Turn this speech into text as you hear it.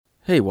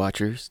Hey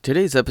Watchers,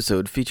 today's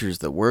episode features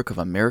the work of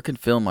American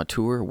film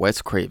auteur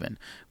Wes Craven.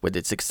 With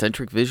its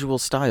eccentric visual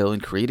style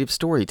and creative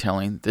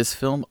storytelling, this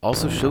film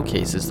also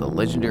showcases the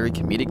legendary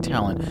comedic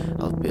talent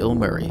of Bill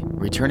Murray.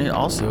 Returning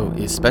also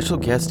is special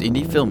guest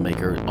indie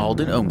filmmaker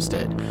Alden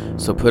Olmsted.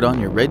 So put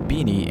on your red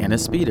beanie and a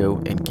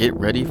Speedo and get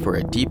ready for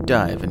a deep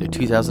dive into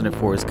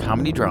 2004's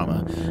comedy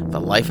drama,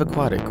 The Life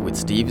Aquatic with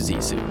Steve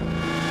Zissou.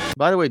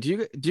 By the way,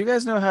 do you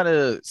guys know how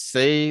to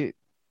say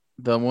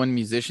the one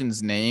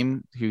musician's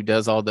name who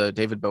does all the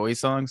David Bowie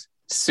songs?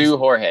 Sue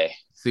Jorge.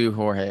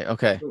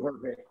 Okay.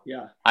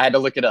 Yeah. I had to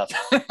look it up.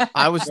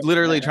 I was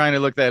literally trying to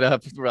look that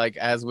up like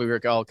as we were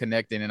all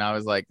connecting, and I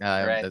was like,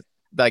 right.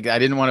 Like I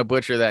didn't want to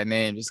butcher that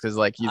name just because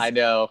like I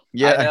know.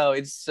 Yeah. I know.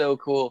 It's so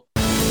cool.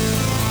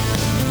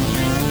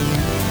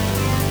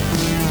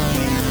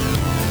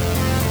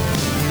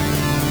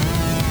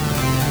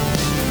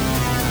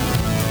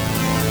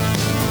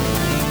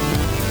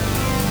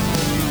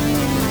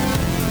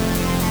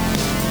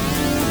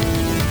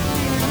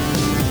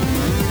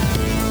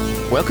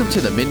 Welcome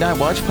to the Midnight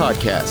Watch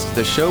Podcast,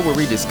 the show where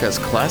we discuss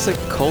classic,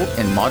 cult,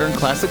 and modern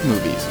classic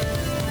movies.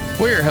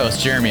 We're your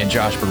hosts, Jeremy and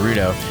Josh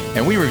Baruto,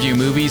 and we review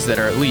movies that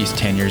are at least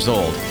 10 years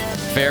old.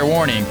 Fair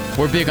warning,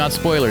 we're big on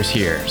spoilers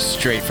here,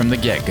 straight from the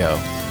get-go.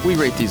 We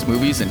rate these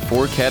movies in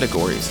 4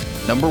 categories.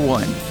 Number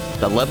 1,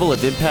 the level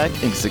of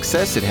impact and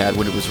success it had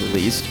when it was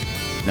released.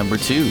 Number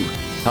 2,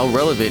 how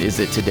relevant is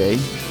it today?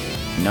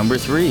 Number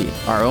 3,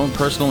 our own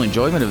personal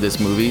enjoyment of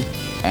this movie.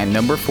 And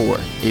number 4,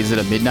 is it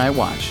a midnight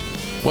watch?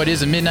 What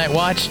is a midnight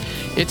watch?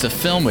 It's a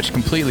film which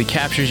completely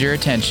captures your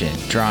attention,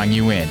 drawing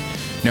you in.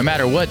 No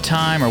matter what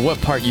time or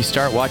what part you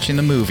start watching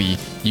the movie,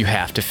 you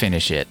have to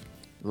finish it.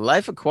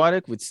 Life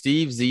Aquatic with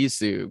Steve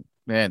Zissou.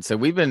 Man, so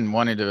we've been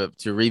wanting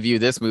to review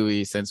this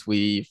movie since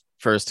we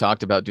first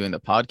talked about doing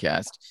the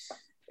podcast.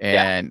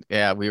 And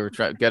we were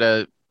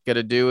gotta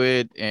do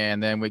it,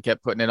 and then we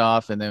kept putting it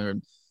off, and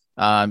then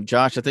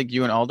Josh, I think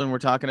you and Alden were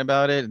talking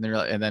about it,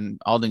 and then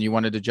Alden, you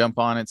wanted to jump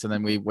on it, so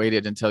then we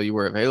waited until you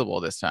were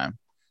available this time.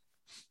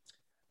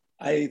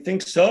 I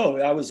think so.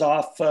 I was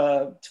off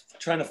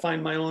trying to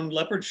find my own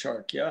leopard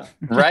shark. Yeah.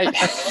 Right.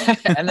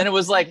 And then it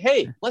was like,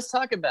 hey, let's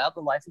talk about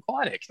The Life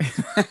Aquatic.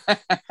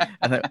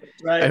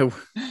 Right.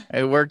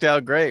 It worked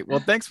out great. Well,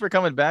 thanks for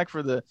coming back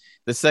for the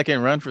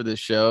second run for this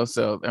show.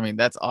 So, I mean,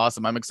 that's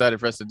awesome. I'm excited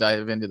for us to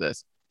dive into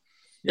this.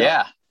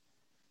 Yeah.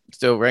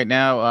 So right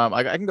now,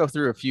 I can go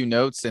through a few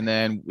notes, and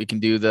then we can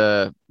do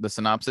the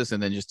synopsis,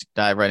 and then just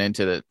dive right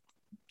into the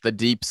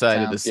deep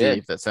side of the sea,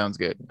 if that sounds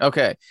good.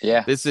 Okay.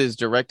 Yeah. This is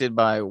directed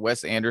by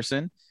Wes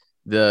Anderson.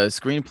 The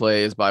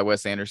screenplay is by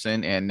Wes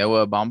Anderson and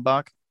Noah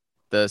Baumbach.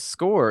 The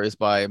score is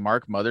by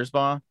Mark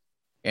Mothersbaugh,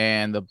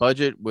 and the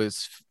budget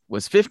was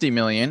 $50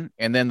 million,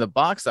 and then the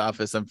box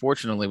office,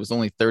 unfortunately, was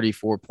only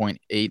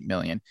 $34.8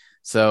 million.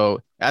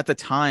 So at the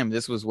time,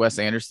 this was Wes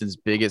Anderson's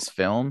biggest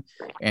film,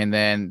 and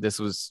then this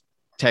was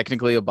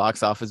technically a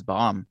box office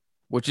bomb,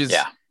 which is,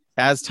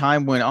 as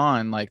time went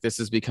on, like this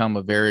has become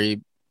a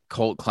very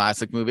cult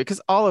classic movie,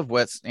 because all of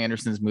Wes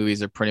Anderson's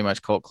movies are pretty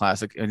much cult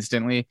classic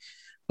instantly,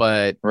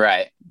 but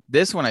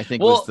this one I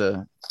think was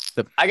the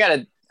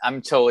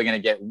I'm totally gonna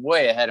get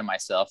way ahead of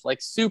myself, like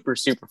super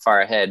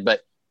far ahead, but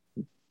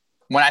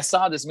when I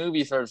saw this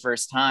movie for the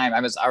first time,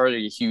 I was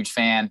already a huge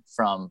fan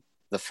from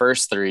the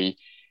first 3,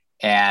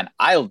 and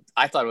I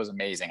thought it was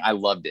amazing. I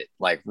loved it,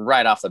 like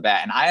right off the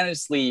bat, and I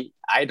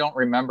don't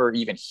remember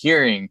even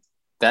hearing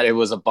that it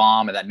was a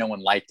bomb and that no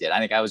one liked it. I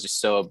think I was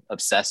just so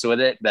obsessed with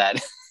it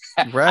that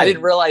I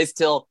didn't realize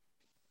till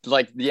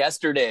like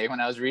yesterday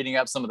when I was reading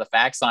up some of the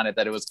facts on it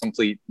that it was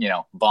complete,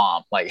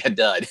 bomb, like a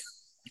dud.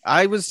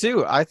 I was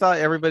too. I thought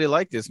everybody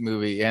liked this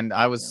movie, and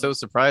I was so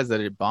surprised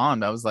that it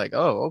bombed. I was like,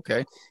 oh,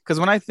 okay.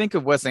 Because when I think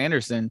of Wes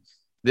Anderson,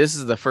 this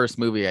is the first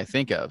movie I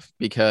think of,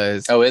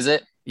 because is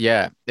it?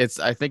 Yeah,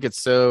 I think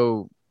it's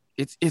so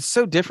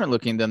different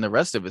looking than the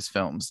rest of his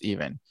films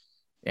even.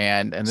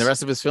 And the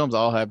rest of his films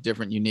all have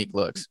different unique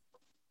looks.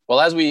 Well,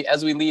 as we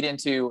lead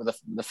into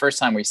the first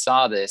time we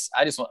saw this,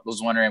 I just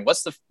was wondering,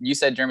 you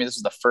said, Jeremy, this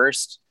was the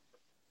first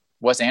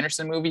Wes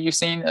Anderson movie you've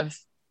seen of?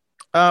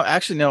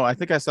 Actually, no, I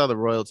think I saw the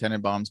Royal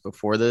Tenenbaums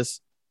before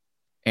this,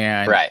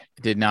 and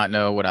did not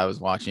know what I was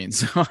watching.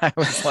 So I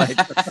was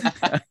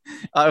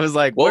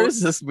like, where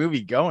is this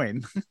movie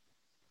going?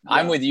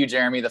 I'm with you,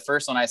 Jeremy. The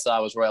first one I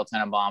saw was Royal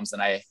Tenenbaums,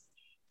 and I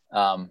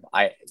don't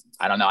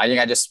know. I think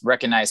I just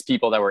recognized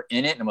people that were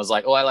in it and was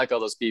like, oh, I like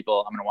all those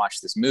people. I'm going to watch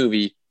this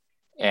movie.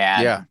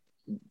 And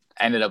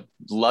ended up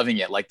loving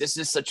it. Like, this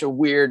is such a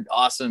weird,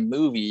 awesome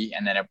movie.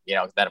 And then,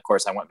 then of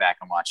course I went back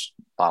and watched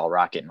Bottle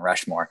Rocket and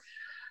Rushmore.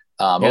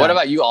 But what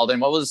about you, Alden?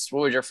 What was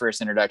your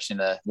first introduction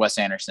to Wes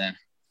Anderson?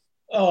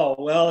 Oh,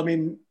 well, I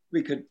mean,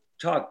 we could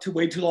talk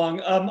way too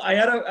long. I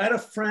had a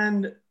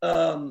friend.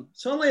 So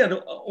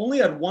only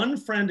had one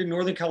friend in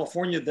Northern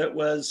California that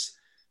was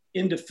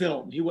into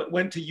film. He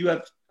went to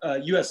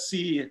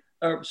UCSF,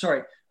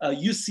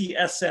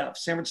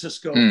 San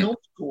Francisco Film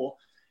School.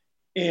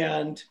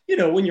 And,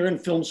 when you're in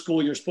film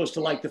school, you're supposed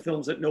to like the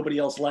films that nobody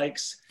else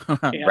likes.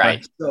 And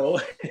right. So,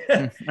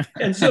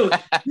 and so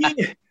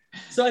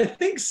So I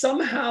think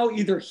somehow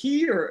either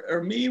he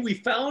or me, we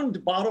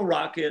found Bottle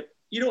Rocket,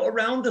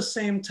 around the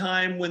same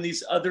time when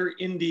these other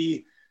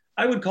indie,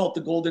 I would call it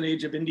the golden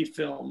age of indie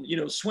film,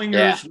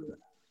 Swingers,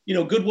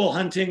 Good Will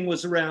Hunting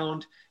was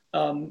around,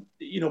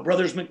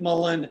 Brothers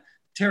McMullen,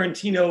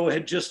 Tarantino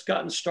had just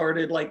gotten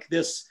started. Like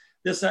this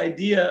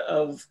idea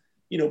of,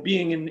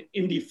 being an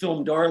indie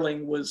film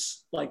darling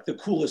was like the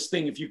coolest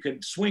thing if you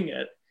could swing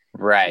it.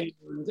 Right.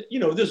 And,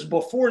 this is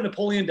before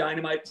Napoleon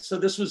Dynamite.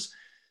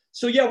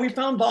 So yeah, we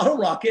found Bottle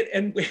Rocket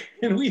and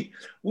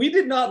we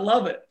did not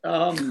love it.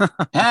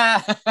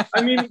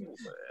 I mean,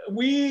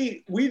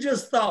 we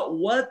just thought,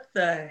 what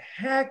the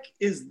heck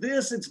is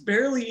this? It's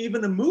barely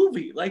even a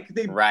movie. Like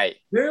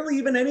barely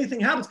even anything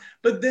happens.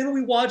 But then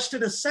we watched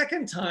it a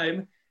second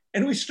time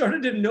and we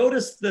started to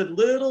notice the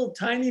little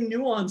tiny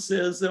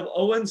nuances of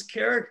Owen's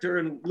character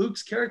and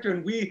Luke's character.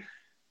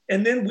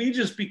 And then we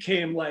just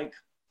became like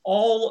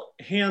all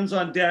hands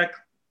on deck,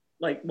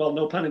 like, well,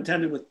 no pun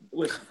intended with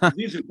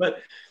Zissou, but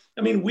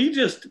I mean, we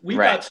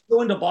got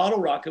so into Bottle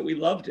Rocket, we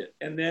loved it.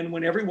 And then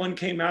when everyone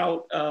came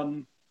out,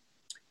 when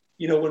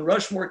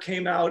Rushmore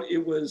came out,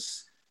 it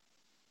was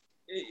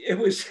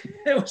just,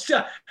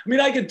 I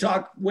mean, I could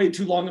talk way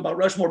too long about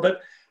Rushmore,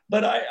 but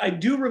I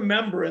do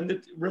remember, and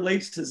it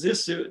relates to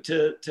Zissou,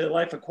 to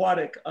Life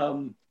Aquatic.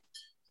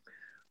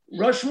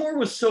 Rushmore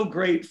was so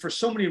great for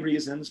so many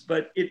reasons,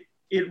 but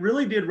it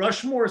really did.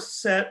 Rushmore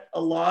set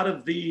a lot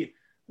of the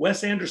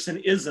Wes Anderson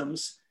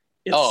isms.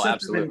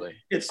 Absolutely.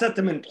 It set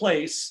them in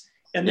place,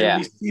 and then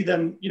we see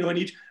them, in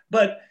each.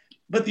 But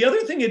the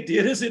other thing it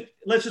did is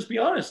let's just be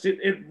honest,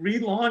 it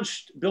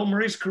relaunched Bill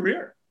Murray's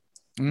career.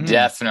 Mm-hmm.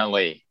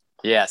 Definitely,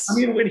 yes. I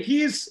mean, when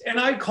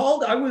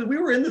we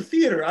were in the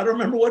theater. I don't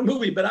remember what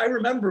movie, but I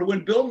remember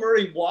when Bill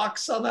Murray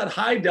walks on that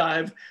high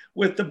dive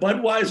with the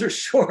Budweiser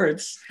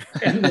shorts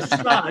and the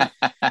sun.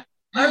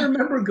 I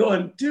remember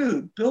going,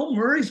 dude, Bill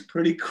Murray's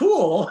pretty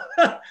cool,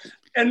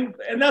 and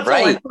that's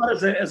all I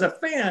thought as a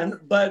fan,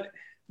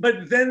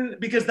 But then,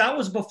 because that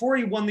was before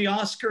he won the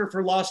Oscar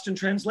for Lost in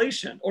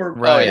Translation, or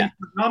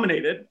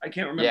nominated, I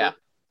can't remember.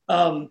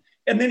 Yeah.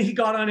 And then he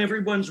got on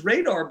everyone's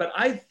radar. But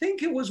I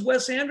think it was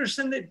Wes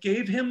Anderson that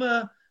gave him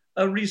a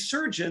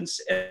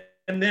resurgence.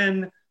 And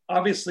then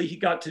obviously he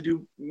got to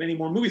do many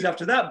more movies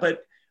after that.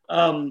 But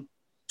the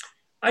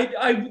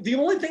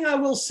only thing I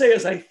will say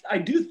is I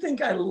do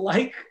think I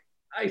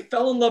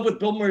fell in love with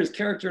Bill Murray's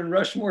character in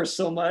Rushmore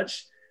so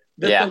much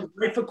that the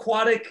Life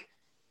Aquatic,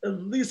 at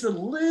least a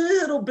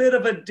little bit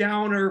of a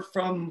downer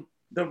from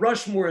the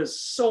Rushmore, is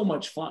so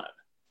much fun.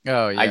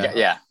 Oh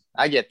yeah.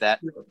 I get that.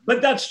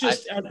 But that's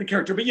just as the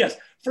character. But yes,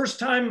 first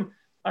time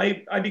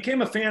I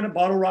became a fan of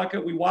Bottle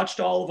Rocket. We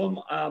watched all of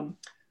them.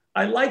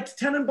 I liked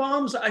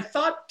Tenenbaums. I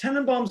thought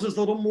Tenenbaums was a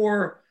little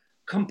more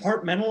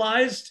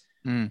compartmentalized.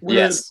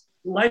 Whereas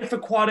Life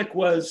Aquatic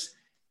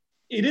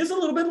it is a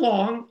little bit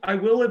long. I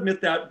will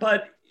admit that,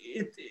 but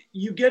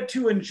you get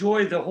to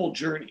enjoy the whole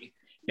journey.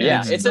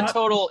 And it's a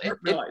total,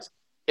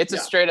 it's a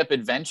straight up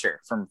adventure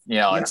from,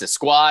 it's a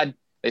squad,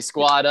 they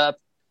squad up.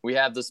 We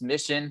have this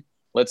mission,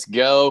 let's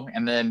go.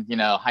 And then,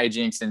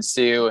 hijinks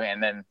ensue.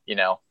 And then,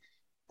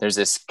 there's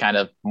this kind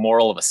of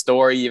moral of a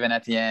story even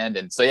at the end.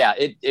 And so,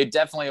 it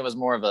definitely was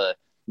more of a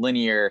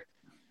linear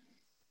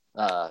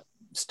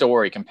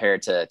story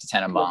compared to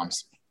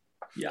Tenenbaums.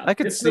 Yeah, I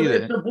could see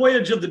that. It's the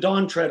voyage of the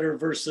Dawn Treader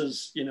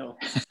versus,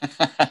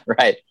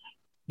 Right.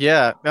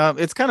 Yeah,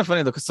 it's kind of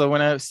funny though. So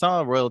when I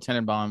saw Royal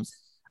Tenenbaums,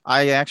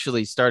 I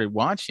actually started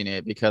watching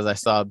it because I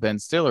saw Ben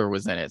Stiller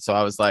was in it. So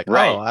I was like, oh,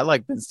 I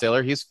like Ben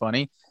Stiller. He's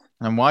funny.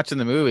 And I'm watching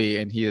the movie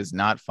and he is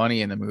not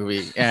funny in the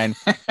movie. And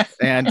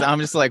I'm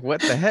just like,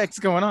 what the heck's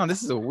going on?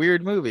 This is a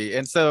weird movie.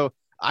 And so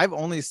I've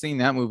only seen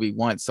that movie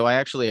once. So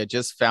I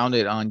just found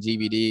it on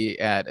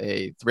DVD at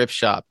a thrift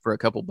shop for a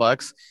couple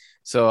bucks.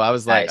 So I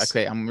was like,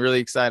 okay, I'm really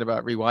excited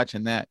about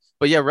rewatching that.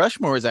 But yeah,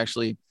 Rushmore is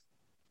actually,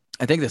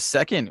 I think, the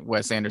second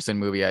Wes Anderson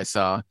movie I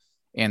saw.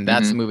 And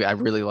that's the movie I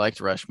really liked,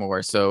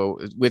 Rushmore. So,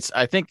 which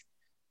I think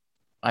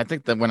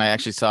that when I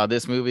actually saw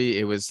this movie,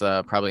 it was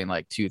probably in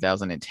like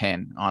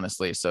 2010,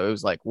 honestly. So it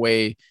was like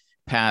way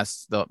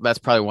past that's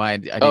probably why I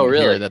didn't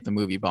hear that the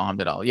movie bombed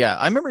at all. Yeah,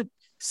 I remember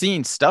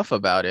seeing stuff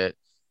about it,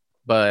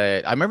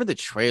 but I remember the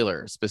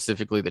trailer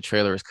specifically. The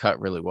trailer was cut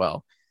really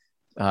well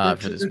for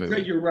this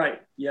movie. You're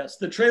right. Yes,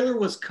 the trailer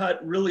was cut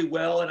really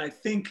well. And I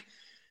think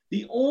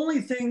the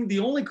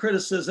only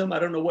criticism, I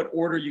don't know what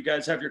order you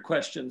guys have your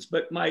questions,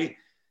 but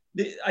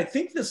I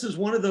think this is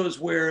one of those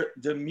where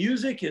the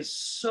music is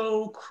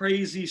so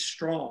crazy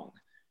strong.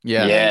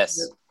 Yeah. Yes.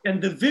 And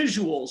the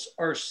visuals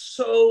are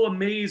so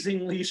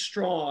amazingly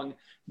strong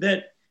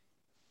that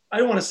I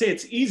don't want to say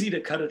it's easy to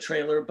cut a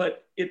trailer,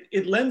 but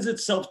it lends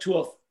itself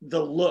to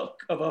the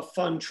look of a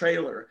fun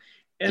trailer.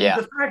 And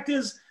the fact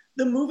is,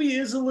 the movie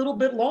is a little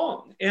bit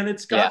long, and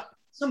it's got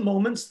some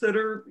moments that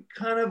are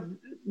kind of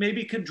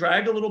maybe could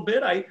drag a little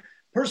bit. I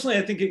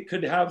think it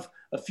could have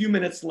a few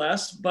minutes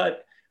less,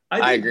 but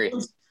I agree.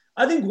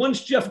 I think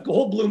once Jeff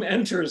Goldblum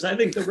enters, I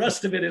think the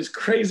rest of it is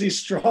crazy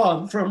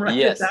strong from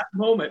at that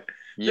moment.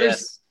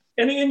 Yes.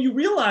 And you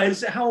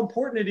realize how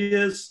important it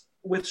is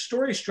with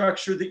story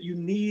structure that you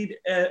need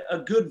a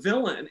good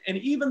villain. And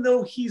even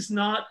though he's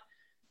not,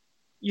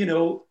 you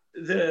know,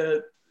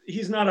 they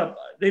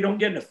don't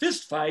get in a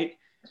fist fight.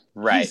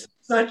 Right. He's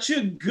such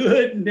a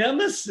good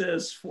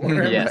nemesis for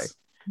him. Yes.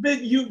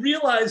 That you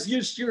realize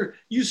you sit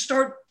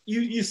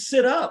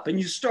up and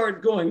you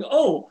start going,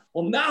 oh,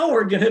 well, now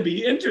we're going to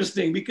be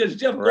interesting because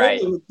Jeff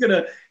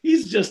Goldblum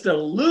he's just a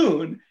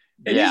loon.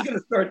 And he's going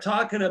to start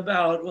talking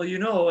about, well, you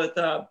know,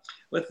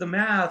 with the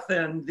math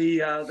and the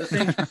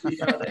thing,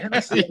 the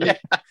Hennessy,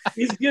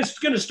 he's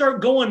just going to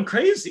start going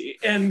crazy.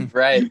 And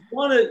you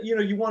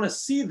want to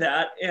see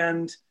that.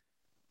 And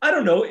I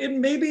don't know,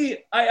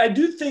 I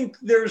do think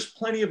there's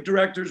plenty of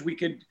directors we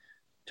could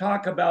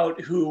talk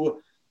about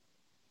who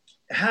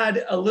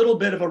had a little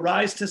bit of a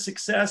rise to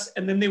success,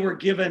 and then they were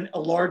given a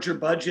larger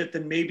budget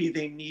than maybe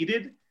they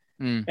needed.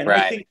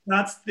 I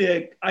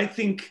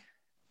think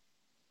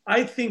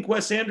I think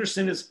Wes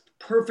Anderson is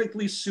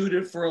perfectly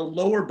suited for a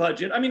lower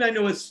budget. I mean, I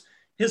know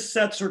his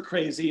sets are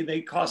crazy.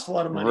 They cost a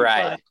lot of money.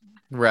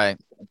 Right.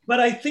 But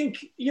I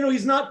think, you know,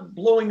 he's not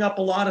blowing up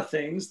a lot of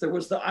things. There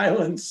was the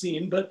island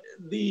scene, but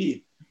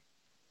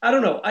I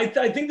don't know. I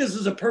think this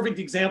is a perfect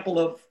example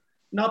of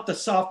not the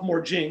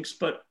sophomore jinx,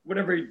 but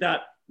whatever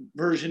that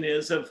version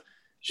is of,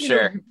 you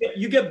know,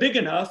 you get big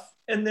enough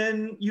and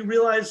then you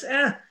realize,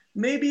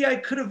 maybe I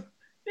could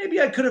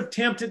have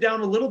tamped it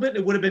down a little bit and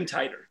it would have been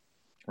tighter.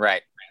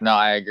 Right. No,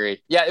 I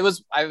agree. Yeah,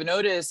 I've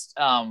noticed,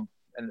 and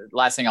the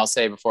last thing I'll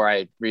say before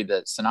I read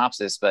the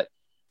synopsis, but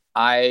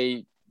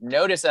I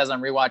noticed as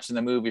I'm rewatching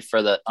the movie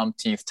for the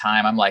umpteenth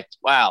time, I'm like,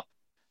 wow,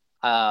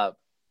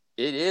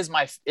 it is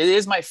my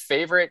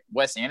favorite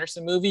Wes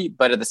Anderson movie,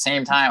 but at the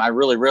same time, I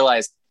really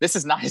realized this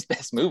is not his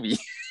best movie.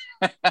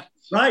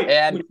 Right.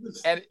 And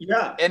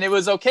it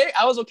was okay.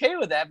 I was okay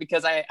with that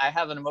because I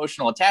have an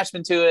emotional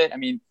attachment to it. I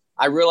mean,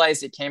 I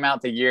realized it came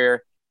out the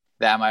year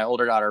that my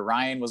older daughter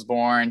Ryan was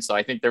born. So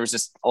I think there was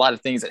just a lot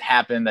of things that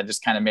happened that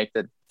just kind of make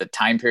the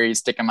time period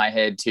stick in my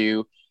head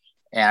too.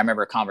 And I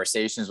remember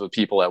conversations with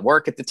people at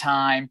work at the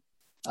time,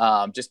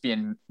 just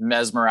being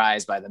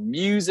mesmerized by the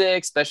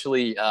music,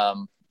 especially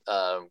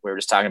we were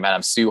just talking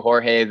about Sue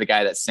Jorge, the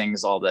guy that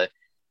sings all the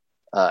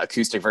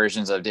acoustic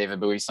versions of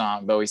David Bowie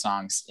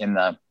songs in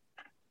the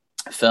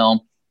film.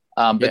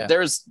 But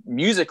there's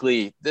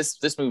musically, this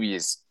movie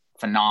is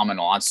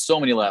phenomenal on so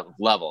many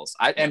levels.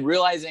 And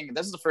realizing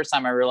this is the first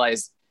time I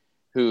realized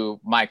who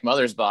Mike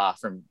Mothersbaugh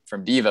from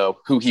Devo,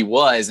 who he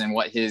was and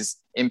what his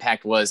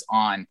impact was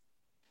on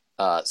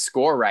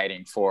score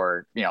writing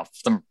for, you know,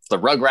 the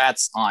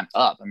Rugrats on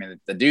up. I mean,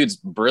 the dude's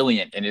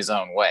brilliant in his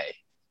own way.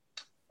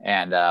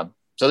 And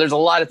so there's a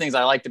lot of things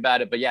I liked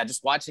about it, but yeah,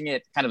 just watching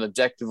it kind of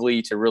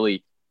objectively to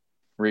really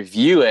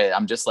review it,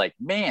 I'm just like,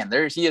 man,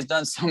 he has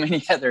done so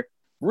many other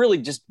really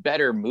just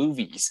better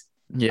movies.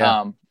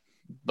 Yeah.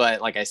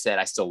 But like I said,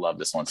 I still love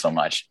this one so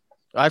much.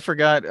 I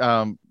forgot,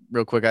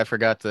 real quick,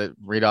 to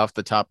read off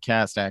the top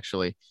cast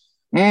actually.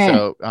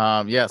 So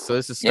so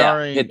this is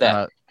starring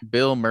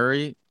Bill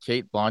Murray,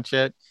 Kate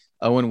Blanchett,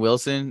 Owen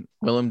Wilson,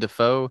 Willem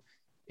Dafoe,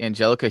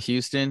 Angelica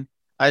Houston.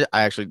 I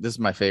actually, this is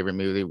my favorite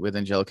movie with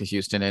Angelica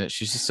Houston in it.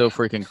 She's just so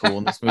freaking cool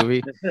in this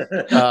movie.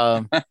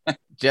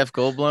 Jeff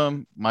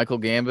Goldblum, Michael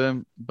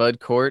Gambon,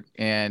 Bud Cort,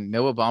 and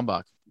Noah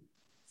Baumbach.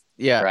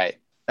 Yeah. Right.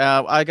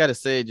 I got to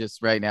say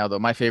just right now, though,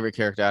 my favorite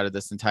character out of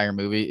this entire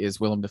movie is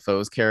Willem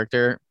Dafoe's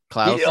character,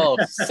 Klaus. Oh,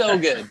 so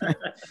good.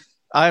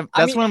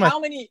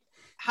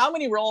 How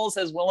many roles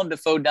has Willem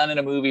Dafoe done in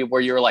a movie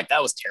where you're like,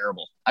 that was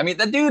terrible? I mean,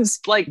 that dude's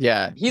like,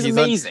 he's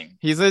amazing.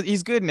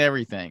 He's good in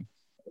everything.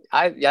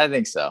 I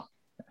think so.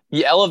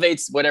 He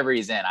elevates whatever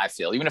he's in. I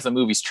feel, even if the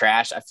movie's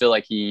trash, I feel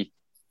like he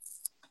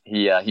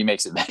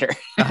makes it better.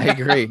 I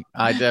agree.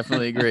 I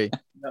definitely agree.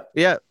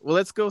 Yeah. Well,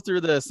 let's go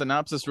through the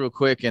synopsis real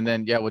quick, and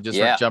then we'll just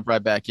jump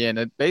right back in.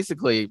 And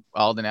basically,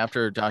 Alden,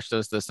 after Josh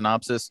does the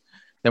synopsis,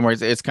 then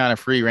it's kind of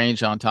free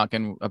range on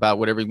talking about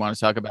whatever you want to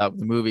talk about with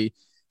the movie,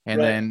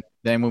 and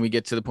then when we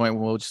get to the point,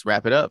 we'll just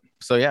wrap it up.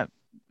 So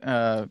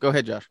go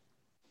ahead, Josh.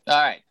 All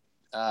right.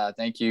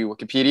 Thank you,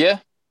 Wikipedia.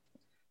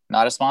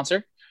 Not a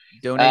sponsor.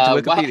 Donate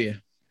to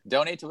Wikipedia.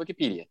 Donate to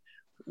Wikipedia.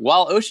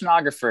 While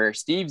oceanographer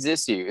Steve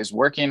Zissou is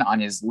working on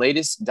his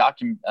latest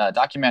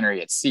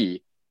documentary at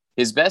sea,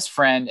 his best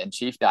friend and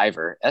chief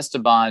diver,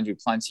 Esteban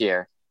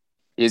Duplantier,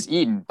 is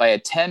eaten by a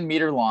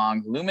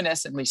 10-meter-long,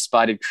 luminescently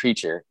spotted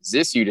creature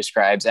Zissou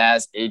describes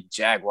as a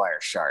jaguar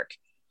shark.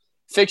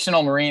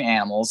 Fictional marine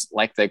animals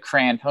like the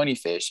crayon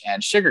ponyfish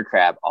and sugar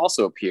crab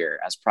also appear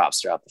as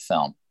props throughout the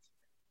film.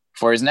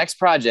 For his next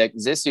project,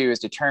 Zissou is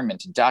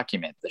determined to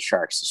document the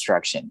shark's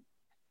destruction.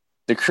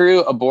 The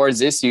crew aboard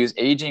Zissou's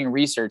aging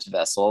research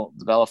vessel,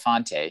 the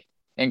Belafonte,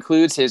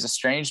 includes his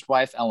estranged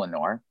wife,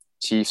 Eleanor,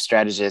 chief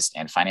strategist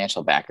and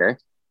financial backer,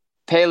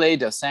 Pele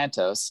dos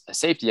Santos, a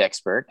safety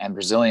expert and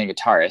Brazilian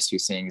guitarist who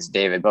sings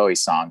David Bowie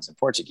songs in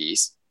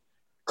Portuguese,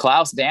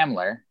 Klaus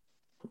Dammler,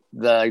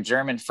 the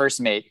German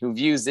first mate who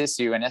views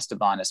Zissou and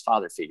Esteban as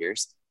father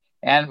figures,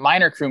 and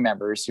minor crew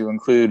members who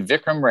include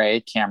Vikram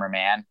Ray,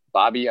 cameraman,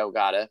 Bobby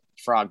Ogata,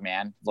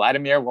 frogman,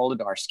 Vladimir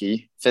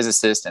Wolodarsky,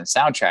 physicist and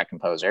soundtrack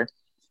composer,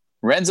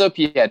 Renzo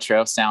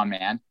Pietro, sound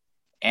man,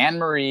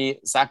 Anne-Marie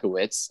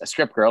Zakowicz, a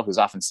script girl who's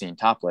often seen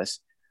topless.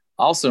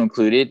 Also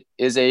included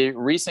is a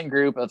recent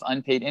group of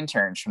unpaid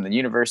interns from the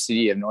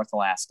University of North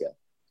Alaska.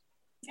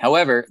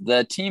 However,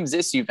 the Team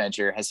Zissou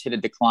venture has hit a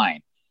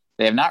decline.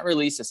 They have not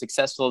released a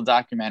successful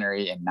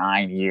documentary in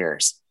 9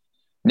 years.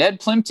 Ned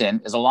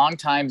Plimpton is a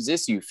longtime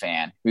Zissou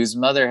fan whose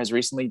mother has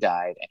recently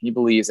died, and he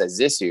believes that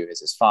Zissou is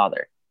his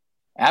father.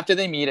 After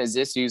they meet at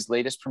Zissou's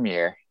latest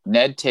premiere,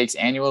 Ned takes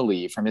annual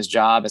leave from his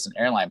job as an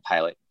airline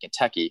pilot in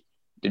Kentucky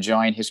to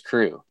join his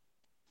crew.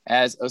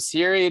 As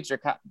Osiri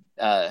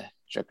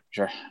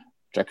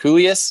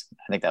Draculius,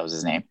 I think that was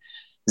his name,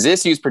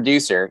 Zissou's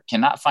producer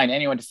cannot find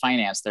anyone to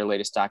finance their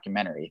latest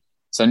documentary,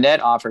 so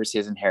Ned offers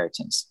his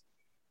inheritance.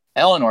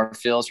 Eleanor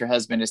feels her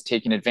husband is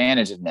taking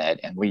advantage of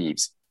Ned and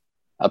leaves.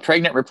 A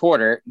pregnant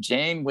reporter,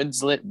 Jane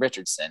Winslet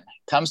Richardson,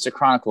 comes to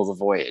chronicle the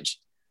voyage.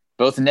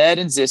 Both Ned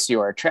and Zissou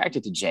are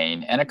attracted to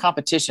Jane, and a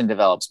competition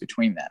develops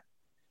between them.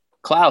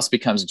 Klaus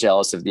becomes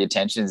jealous of the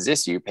attention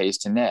Zissou pays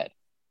to Ned.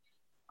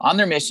 On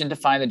their mission to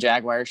find the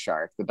jaguar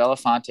shark, the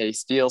Belafonte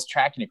steals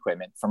tracking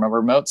equipment from a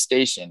remote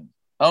station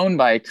owned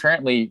by a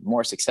currently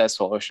more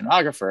successful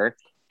oceanographer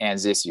and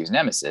Zissou's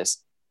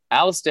nemesis,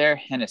 Alistair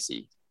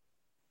Hennessy.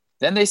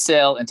 Then they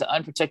sail into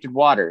unprotected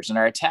waters and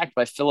are attacked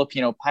by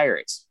Filipino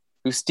pirates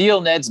who steal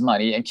Ned's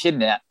money and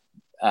kidnap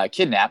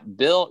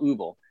Bill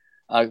Ubel,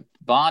 a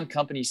Bond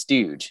company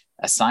stooge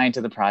assigned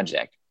to the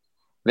project.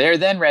 They are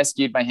then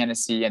rescued by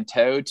Hennessy and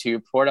towed to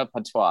Porta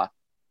Patois.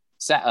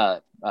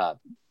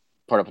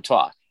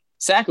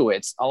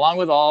 Sakowicz, along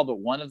with all but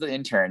one of the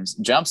interns,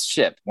 jumps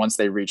ship once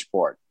they reach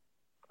port.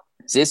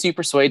 Zissou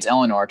persuades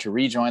Eleanor to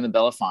rejoin the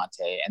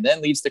Belafonte and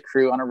then leads the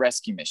crew on a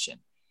rescue mission.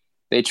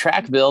 They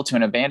track Bill to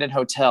an abandoned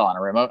hotel on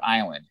a remote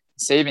island,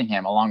 saving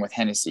him along with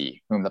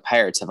Hennessy, whom the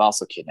pirates have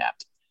also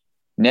kidnapped.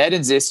 Ned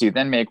and Zissou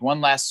then make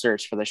one last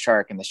search for the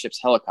shark in the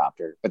ship's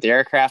helicopter, but the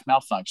aircraft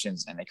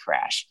malfunctions and they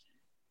crash.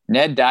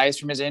 Ned dies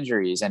from his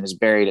injuries and is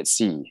buried at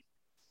sea.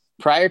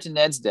 Prior to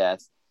Ned's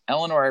death,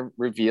 Eleanor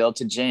revealed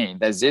to Jane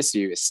that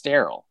Zissou is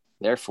sterile.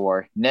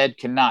 Therefore, Ned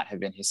could not have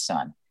been his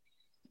son.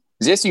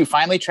 Zissou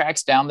finally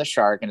tracks down the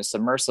shark in a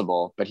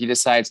submersible, but he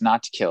decides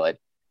not to kill it,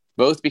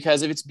 both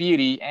because of its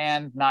beauty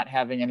and not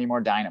having any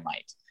more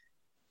dynamite.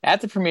 At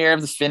the premiere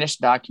of the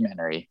finished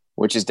documentary,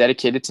 which is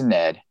dedicated to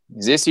Ned,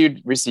 Zissou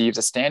receives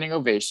a standing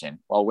ovation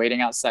while waiting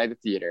outside the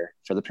theater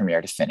for the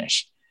premiere to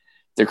finish.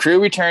 The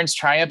crew returns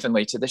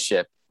triumphantly to the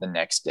ship the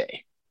next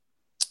day.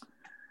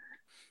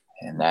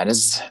 And that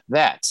is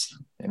that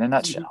in a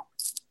nutshell.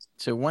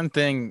 So one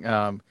thing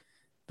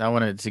I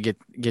wanted to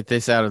get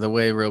this out of the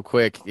way real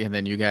quick, and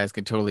then you guys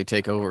can totally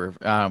take over.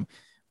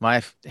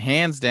 My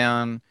hands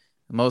down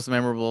most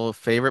memorable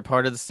favorite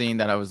part of the scene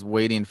that I was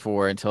waiting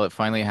for until it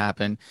finally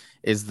happened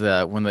is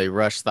when they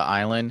rush the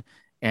island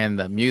and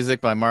the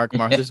music by Mark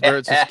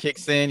Mothersbaugh just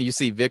kicks in. You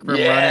see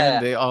Vikram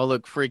running. They all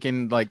look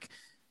freaking like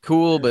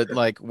cool, but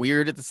like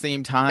weird at the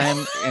same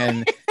time.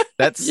 And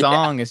that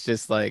song is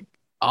just like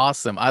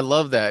awesome. I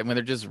love that when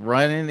they're just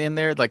running in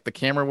there, like the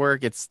camera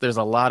work. There's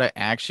a lot of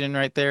action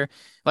right there.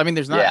 I mean,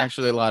 there's not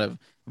actually a lot of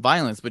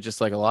violence, but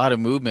just like a lot of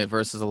movement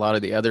versus a lot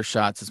of the other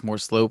shots. It's more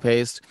slow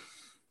paced.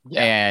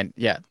 And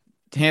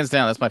hands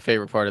down, that's my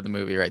favorite part of the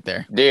movie right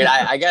there. Dude,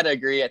 I gotta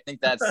agree. I think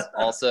that's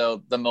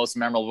also the most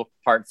memorable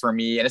part for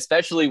me, and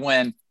especially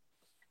when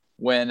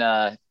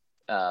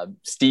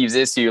Steve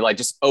Zissou like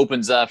just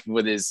opens up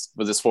with his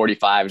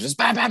 45, just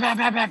bam, bam, bam,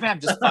 bam, bam,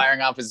 bam, just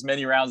firing off as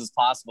many rounds as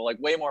possible, like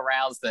way more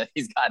rounds than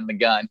he's got in the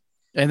gun.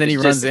 And then he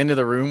runs into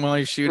the room while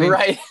he's shooting.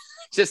 Right,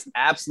 just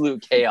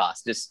absolute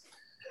chaos. Just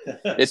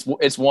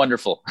it's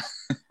wonderful.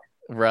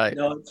 Right.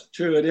 No, it's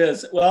true. It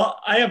is. Well,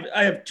 I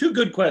have two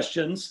good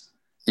questions.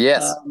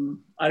 Yes.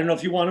 I don't know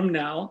if you want them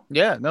now.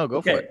 Yeah, no,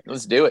 go for it.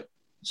 Let's do it.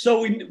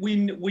 So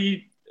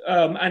we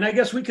and I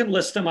guess we can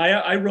list them.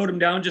 I wrote them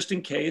down just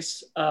in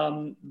case.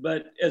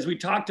 But as we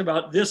talked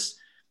about, this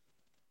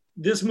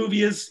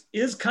movie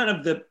is kind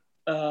of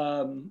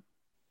the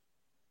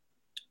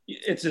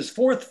it's his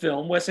fourth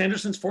film, Wes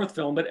Anderson's fourth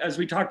film. But as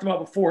we talked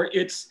about before,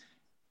 it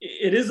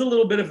is a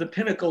little bit of the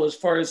pinnacle as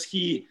far as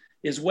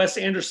his Wes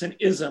Anderson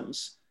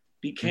isms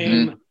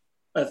became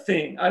a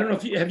thing. I don't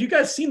know have you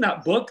guys seen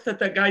that book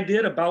that guy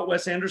did about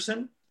Wes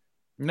Anderson?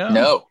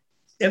 No.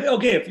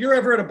 If you're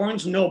ever at a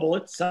Barnes & Noble,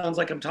 it sounds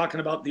like I'm talking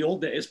about the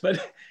old days,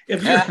 but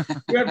if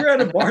you're ever at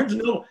a Barnes &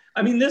 Noble,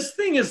 I mean, this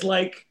thing is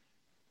like,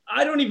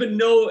 I don't even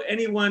know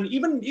anyone,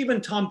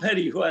 even Tom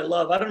Petty, who I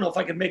love. I don't know if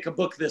I could make a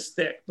book this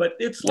thick, but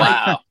it's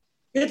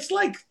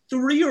like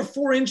 3 or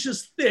 4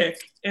 inches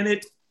thick, and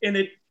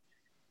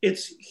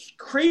it's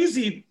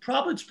crazy.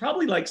 It's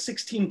probably like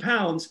 16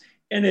 pounds,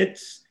 and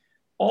it's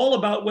all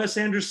about Wes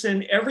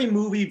Anderson. Every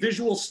movie,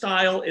 visual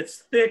style,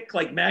 it's thick,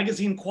 like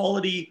magazine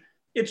quality.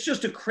 It's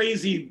just a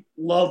crazy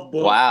love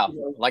book. Wow.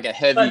 Like a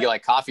heavy,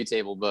 like coffee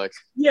table book.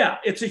 Yeah.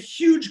 It's a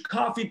huge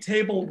coffee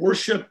table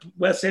worship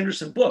Wes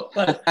Anderson book.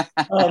 But,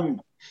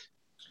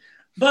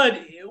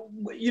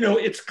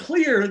 it's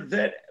clear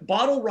that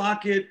Bottle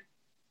Rocket,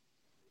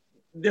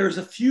 there's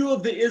a few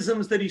of the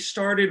isms that he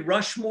started.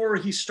 Rushmore,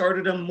 he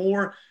started them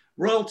more.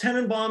 Royal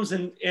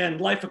Tenenbaums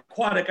and Life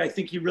Aquatic, I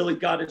think he really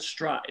got his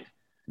stride.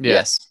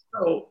 Yes.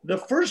 So the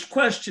first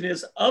question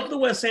is, of the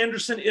Wes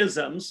Anderson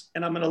isms,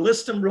 and I'm going to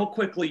list them real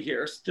quickly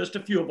here, just a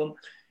few of them.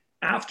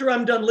 After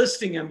I'm done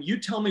listing them, you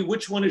tell me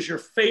which one is your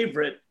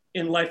favorite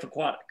in Life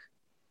Aquatic.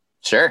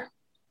 Sure.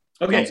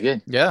 Okay. Sounds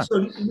good. Yeah.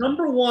 So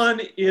number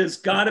one is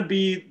got to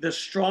be the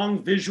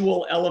strong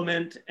visual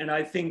element, and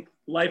I think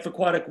Life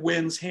Aquatic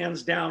wins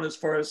hands down as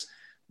far as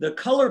the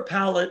color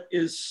palette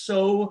is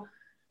so.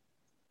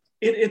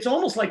 It's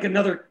almost like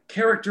another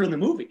character in the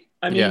movie.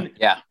 I mean,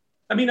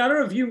 I mean, I don't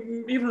know if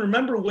you even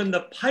remember when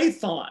the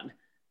python,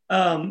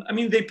 I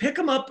mean, they pick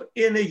him up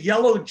in a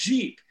yellow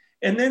Jeep,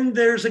 and then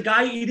there's a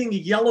guy eating a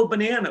yellow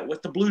banana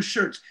with the blue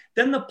shirts.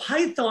 Then the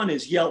python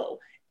is yellow.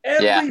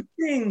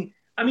 Everything,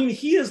 I mean,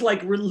 he is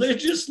like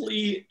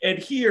religiously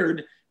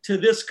adhered to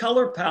this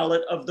color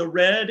palette of the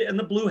red and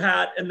the blue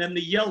hat and then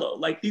the yellow.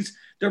 Like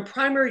they're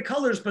primary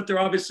colors, but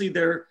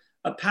they're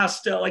a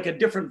pastel, like a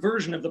different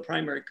version of the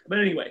primary. But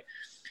anyway.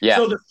 Yeah.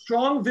 So the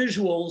strong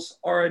visuals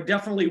are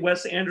definitely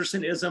Wes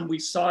Anderson-ism. We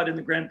saw it in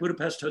the Grand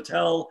Budapest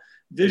Hotel.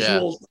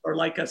 Visuals are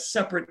like a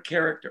separate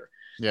character.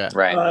 Yeah.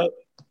 Right.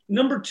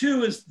 Number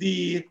two is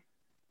the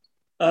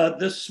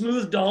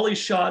smooth dolly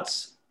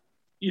shots,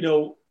 you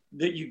know,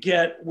 that you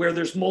get where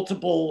there's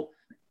multiple,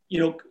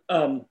 you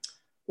know,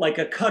 like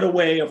a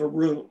cutaway of a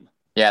room.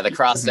 Yeah, the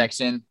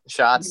cross-section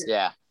shots.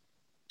 Yeah.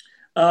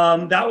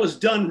 That was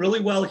done really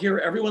well here.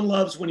 Everyone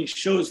loves when he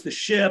shows the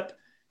ship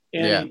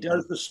and he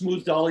does the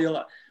smooth dolly a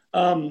lot.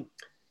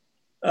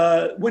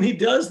 When he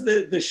does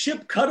the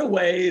ship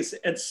cutaways,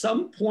 at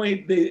some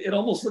point it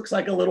almost looks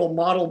like a little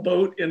model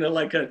boat in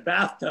a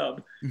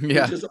bathtub,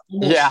 which is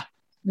almost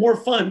more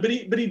fun. But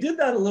he did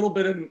that a little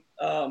bit in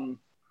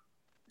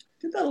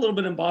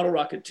Bottle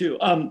Rocket too.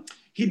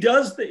 He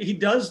does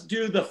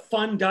do the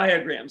fun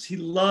diagrams. He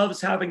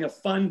loves having a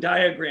fun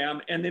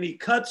diagram, and then he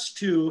cuts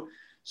to,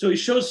 so he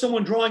shows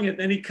someone drawing it,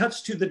 then he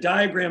cuts to the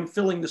diagram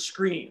filling the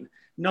screen,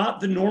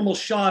 not the normal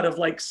shot of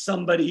like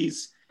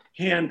somebody's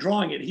hand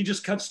drawing it. He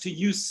just cuts to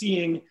you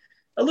seeing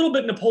a little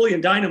bit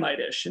Napoleon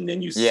Dynamite-ish, and then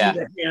you see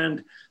the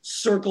hand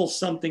circle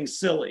something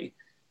silly.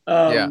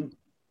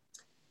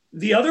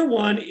 The other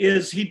one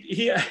is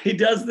he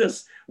does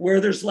this where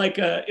there's like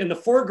in the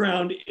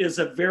foreground is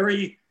a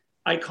very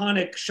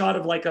iconic shot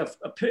of like a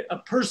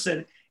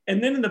person,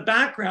 and then in the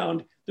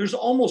background there's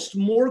almost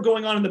more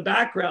going on in the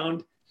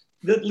background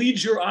that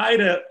leads your eye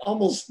to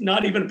almost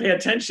not even pay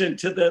attention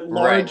to the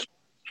large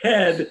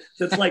head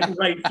that's like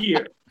right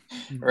here.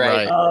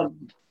 Right.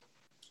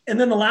 And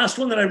then the last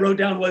one that I wrote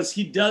down was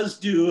he does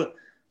do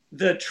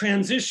the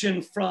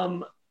transition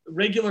from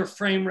regular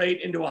frame rate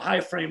into a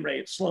high frame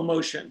rate, slow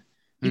motion.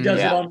 He does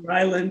it on the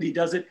island. He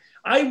does it.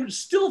 I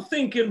still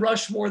think in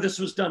Rushmore this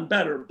was done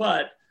better,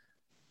 but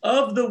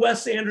of the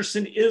Wes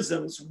Anderson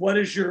isms, what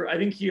is your, I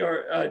think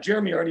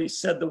Jeremy already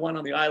said the one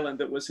on the island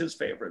that was his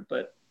favorite,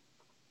 but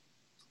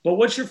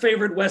what's your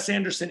favorite Wes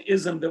Anderson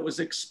ism that was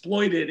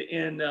exploited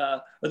in,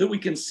 or that we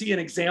can see an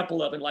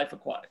example of in Life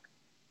Aquatic?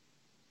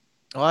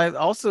 Well,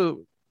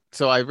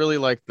 I really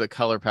like the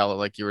color palette,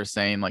 like you were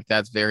saying, like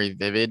that's very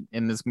vivid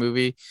in this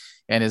movie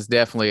and is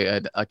definitely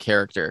a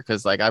character.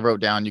 Because like I wrote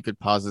down, you could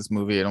pause this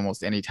movie at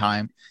almost any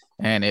time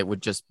and it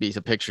would just be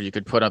a picture you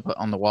could put up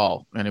on the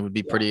wall and it would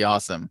be pretty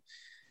awesome.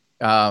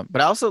 But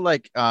I also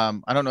like, I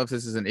don't know if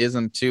this is an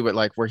ism too, but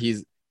like where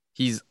he's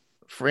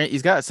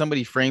got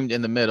somebody framed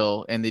in the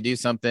middle and they do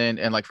something.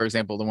 And like, for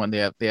example, the one they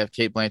have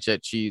Kate Blanchett,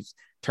 she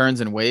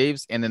turns and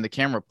waves and then the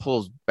camera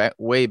pulls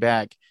way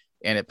back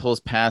and it pulls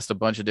past a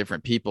bunch of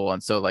different people.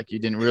 And so like, you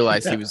didn't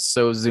realize he was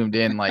so zoomed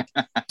in, like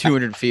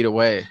 200 feet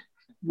away.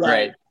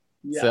 Right.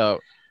 Yeah. So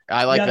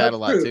I like that a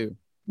lot too.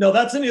 No,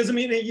 that's an ism.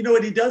 I mean, you know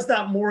what? He does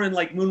that more in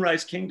like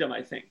Moonrise Kingdom,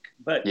 I think,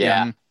 but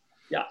yeah.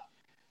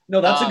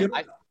 No, that's a good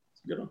one.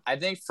 Good one. I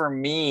think for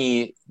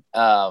me,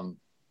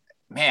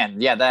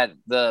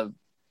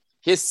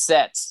 his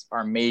sets are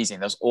amazing.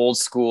 Those old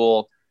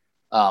school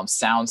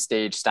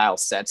soundstage style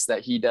sets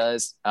that he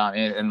does,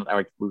 and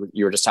like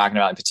you were just talking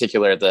about in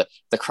particular, the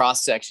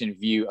cross section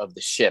view of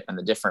the ship and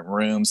the different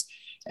rooms,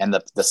 and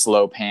the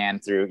slow pan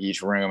through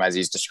each room as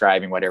he's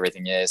describing what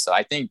everything is. So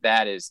I think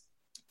that is,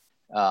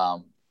 I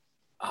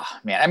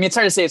mean, it's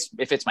hard to say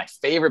if it's my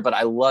favorite, but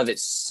I love it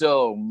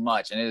so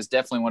much, and it is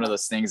definitely one of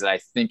those things that I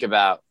think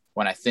about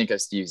when I think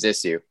of Steve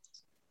Zissou.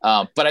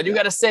 But I do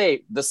got to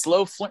say the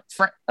slow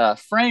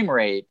frame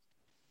rate.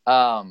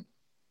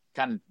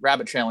 Kind of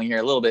rabbit trailing here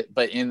a little bit,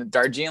 but in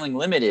Darjeeling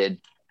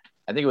Limited,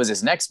 I think it was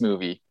his next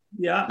movie.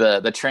 Yeah.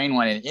 The train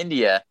one in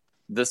India,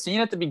 the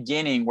scene at the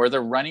beginning where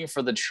they're running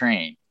for the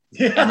train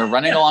and they're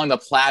running along the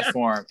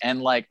platform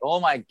and like, oh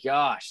my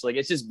gosh, like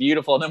it's just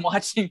beautiful. And then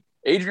watching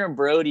Adrian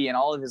Brody and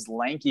all of his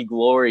lanky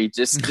glory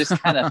just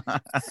kind of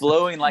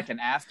flowing like an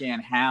Afghan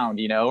hound,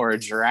 you know, or a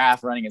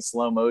giraffe running in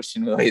slow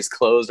motion while his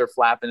clothes are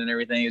flapping and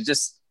everything. It's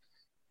just,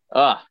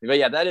 but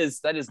yeah, that is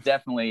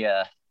definitely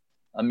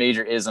a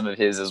major ism of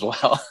his as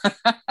well.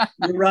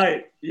 You're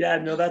right. Yeah,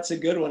 no, that's a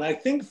good one. I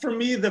think for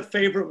me, the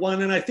favorite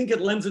one, and I think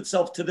it lends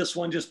itself to this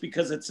one just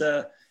because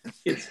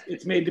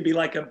it's made to be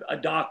like a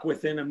doc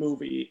within a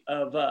movie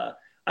of,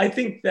 I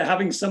think that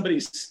having somebody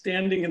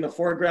standing in the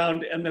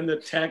foreground and then the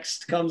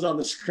text comes on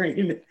the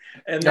screen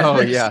and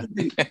then,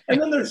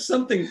 and then there's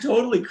something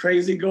totally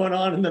crazy going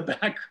on in the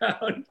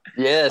background.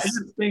 Yes.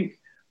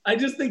 I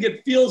just think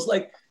it feels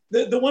like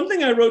the one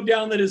thing I wrote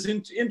down that is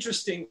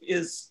interesting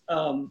is,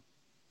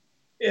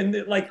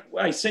 and like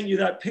I sent you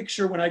that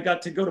picture when I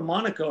got to go to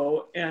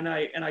Monaco and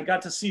I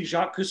got to see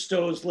Jacques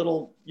Cousteau's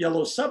little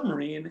yellow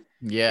submarine.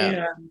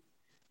 Yeah. And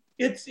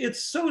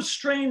it's so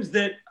strange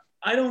that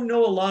I don't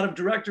know a lot of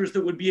directors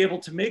that would be able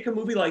to make a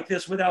movie like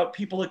this without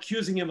people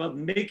accusing him of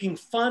making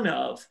fun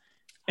of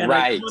an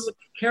iconic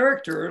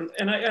character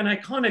and an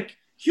iconic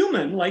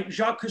human like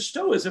Jacques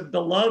Cousteau is a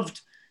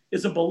beloved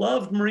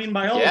marine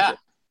biologist. Yeah.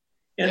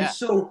 And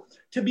so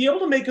to be able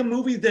to make a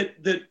movie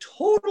that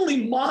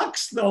totally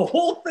mocks the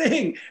whole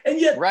thing, and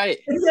yet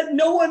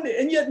no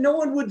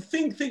one would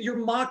think that you're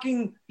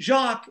mocking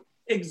Jacques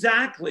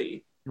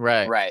exactly.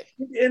 Right.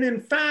 And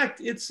in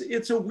fact,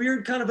 it's a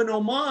weird kind of an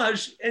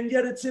homage, and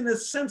yet it's in a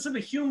sense of a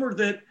humor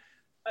that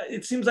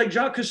it seems like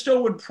Jacques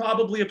Cousteau would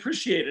probably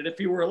appreciate it if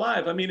he were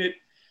alive. I mean,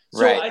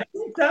 I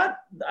think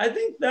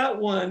that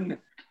one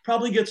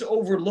probably gets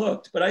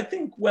overlooked, but I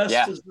think Wes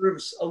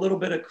deserves a little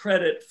bit of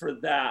credit for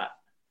that.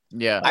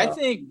 Yeah.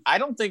 I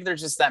don't think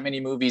there's just that many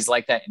movies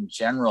like that in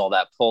general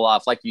that pull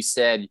off, like you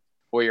said,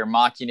 where you're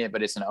mocking it,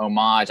 but it's an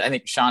homage. I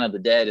think Shaun of the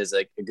Dead is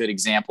a good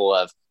example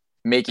of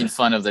making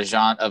fun of the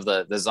genre of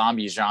the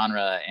zombie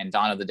genre and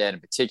Dawn of the Dead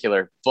in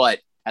particular. But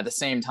at the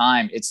same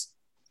time, it's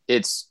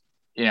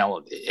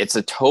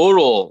a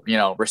total,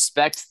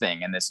 respect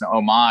thing. And it's an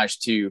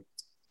homage to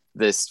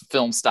this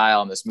film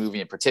style and this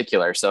movie in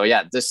particular. So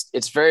yeah,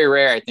 it's very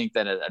rare. I think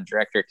that a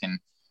director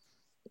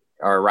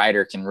or a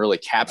writer can really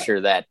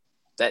capture that.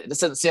 This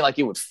doesn't seem like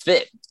it would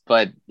fit,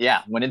 but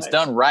yeah, when it's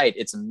done right,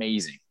 it's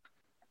amazing.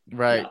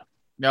 Right. Yeah.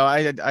 No,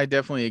 I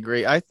definitely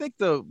agree. I think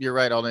though you're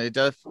right, Alden.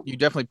 You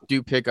definitely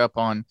do pick up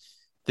on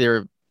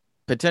they're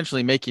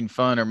potentially making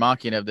fun or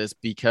mocking of this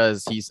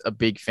because he's a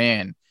big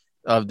fan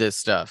of this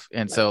stuff,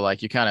 and so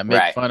like you kind of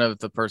make fun of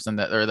the person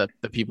that or the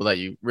people that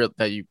you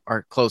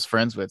are close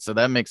friends with. So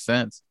that makes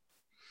sense.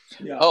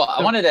 Yeah. Oh,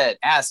 I wanted to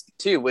ask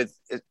too, with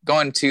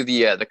going to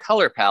the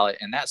color palette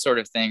and that sort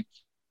of thing.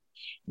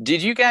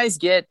 Did you guys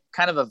get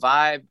kind of a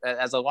vibe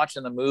as I was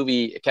watching the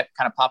movie? It kept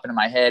kind of popping in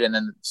my head, and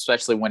then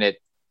especially when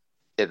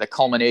the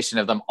culmination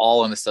of them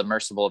all in the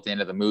submersible at the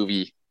end of the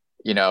movie,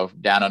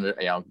 down under,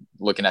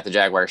 looking at the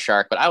jaguar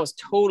shark. But I was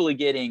totally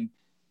getting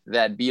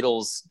that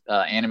Beatles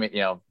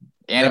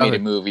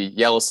animated movie,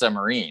 Yellow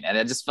Submarine, and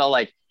it just felt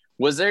like,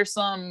 was there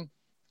some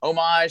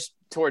homage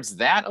towards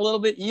that a little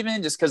bit,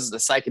 even just because of the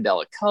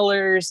psychedelic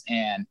colors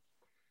and.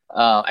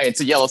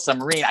 It's a Yellow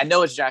Submarine. I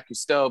know it's Jacques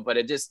Cousteau, but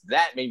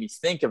that made me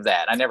think of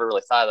that. I never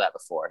really thought of that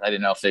before. I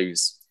didn't know if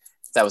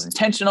that was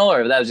intentional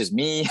or if that was just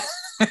me.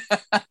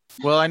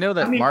 Well, I know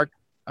that Mark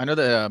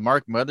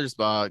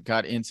Mothersbaugh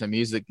got into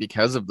music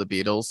because of the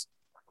Beatles.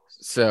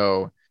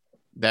 So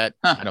that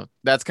I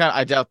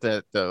doubt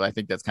that though. I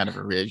think that's kind of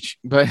a ridge,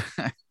 but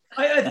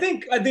I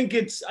think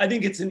it's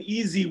an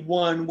easy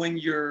one when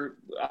you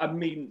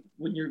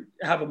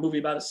have a movie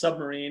about a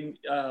submarine,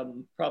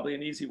 probably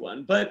an easy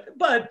one, but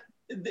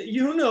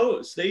who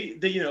knows?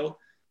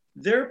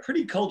 They're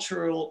pretty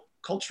culturally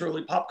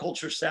pop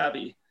culture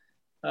savvy.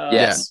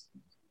 Yes.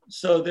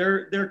 So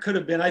there could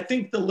have been. I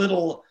think the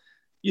little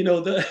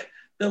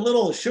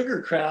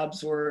sugar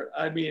crabs were.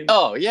 I mean.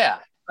 Oh yeah.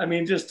 I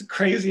mean, just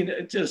crazy.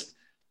 Just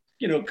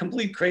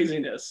complete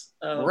craziness.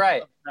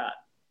 Right. Of that.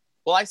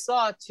 Well, I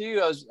saw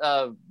too.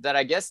 That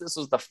I guess this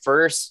was the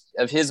first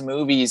of his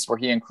movies where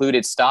he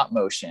included stop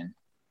motion.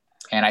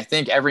 And I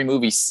think every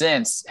movie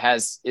since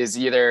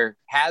either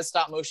has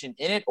stop motion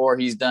in it, or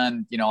he's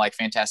done, like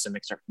Fantastic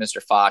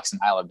Mr. Fox and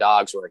Isle of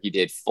Dogs, where he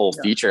did full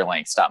feature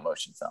length stop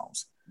motion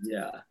films.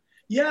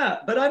 Yeah.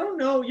 But I don't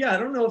know. Yeah. I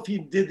don't know if he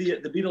did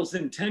the Beatles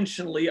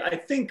intentionally. I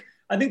think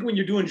when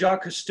you're doing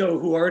Jacques Cousteau,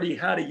 who already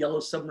had a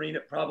Yellow Submarine,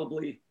 it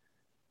probably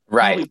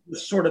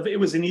was it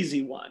was an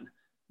easy one.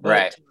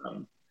 But,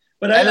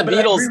 But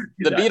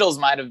the Beatles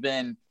might have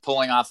been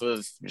pulling off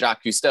of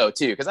Jacques Cousteau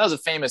too, because that was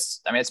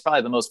it's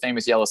probably the most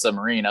famous Yellow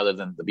Submarine other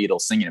than the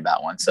Beatles singing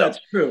about one. So that's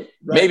true.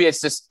 Right. Maybe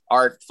it's just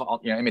art,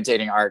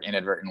 imitating art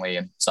inadvertently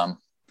in some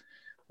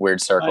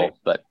weird circle.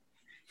 But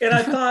and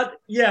I thought,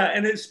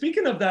 and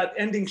speaking of that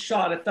ending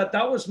shot, I thought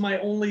that was my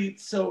only.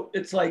 So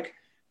it's like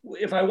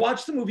if I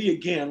watch the movie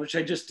again, which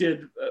I just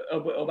did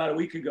about a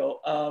week ago.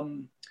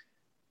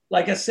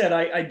 Like I said,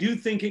 I do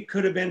think it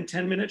could have been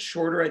 10 minutes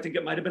shorter. I think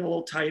it might have been a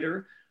little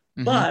tighter.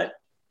 Mm-hmm.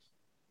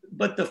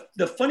 But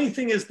the funny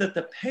thing is that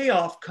the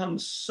payoff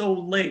comes so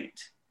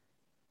late,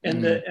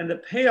 and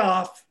the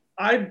payoff,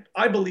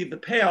 I believe the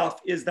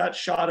payoff is that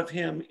shot of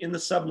him in the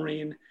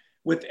submarine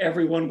with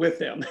everyone with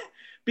him,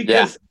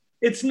 because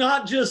it's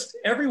not just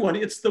everyone;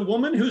 it's the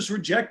woman who's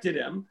rejected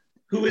him,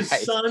 who his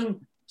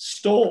son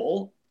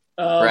stole,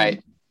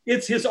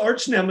 it's his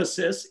arch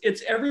nemesis.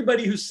 It's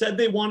everybody who said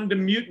they wanted to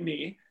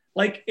mutiny.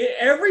 Like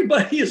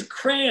everybody is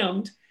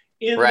crammed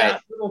in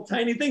that little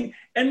tiny thing.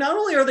 And not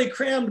only are they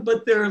crammed,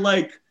 but they're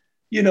like,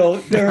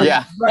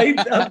 they're right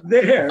up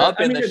there.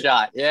 In the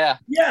shot. Yeah.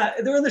 Yeah,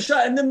 they're in the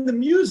shot. And then the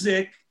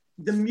music,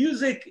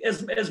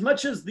 as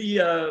much as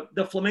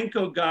the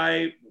flamenco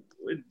guy,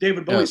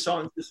 David Bowie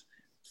song is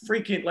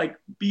freaking like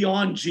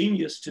beyond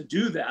genius to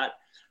do that.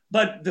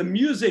 But the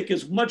music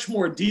is much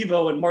more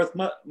Devo and Mark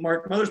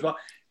Mothersbaugh.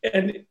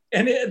 And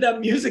that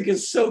music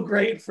is so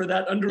great for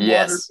that underwater.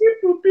 Yes. Beep,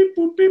 boop, beep,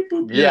 boop, beep,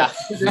 boop, yeah,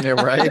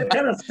 right. It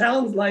kind of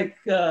sounds like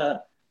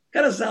a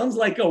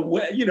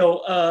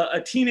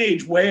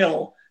teenage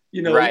whale,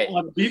 on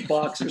a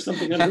beatbox or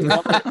something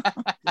underwater.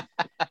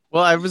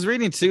 Well, I was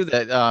reading too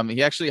that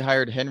he actually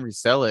hired Henry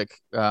Selick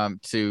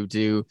to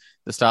do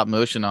the stop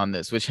motion on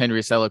this, which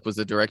Henry Selick was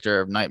the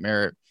director of The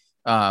Nightmare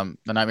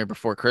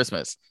Before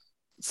Christmas.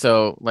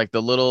 So like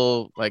the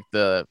little, like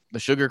the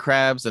sugar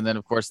crabs, and then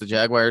of course the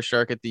jaguar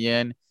shark at the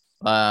end.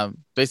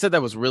 They said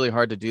that was really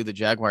hard to do, the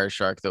jaguar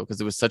shark, though,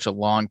 because it was such a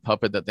long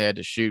puppet that they had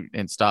to shoot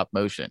in stop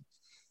motion.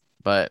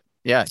 But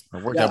yeah,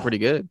 it worked out pretty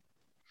good.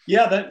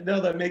 Yeah,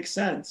 that makes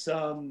sense.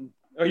 Are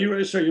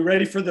you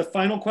ready for the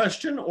final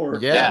question?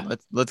 Or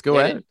let's go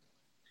ahead.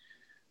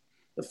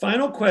 The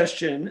final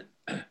question,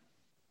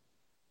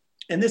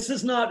 and this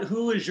is not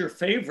who is your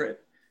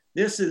favorite.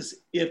 This is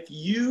if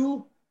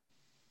you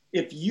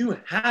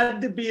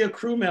had to be a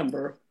crew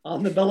member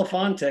on the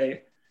Belafonte,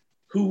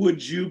 who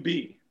would you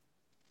be?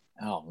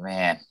 Oh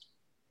man.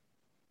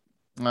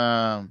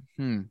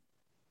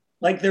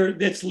 Like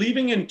it's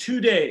leaving in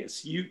 2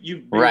 days.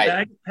 You've been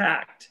bag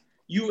packed.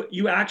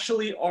 You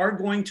actually are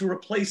going to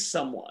replace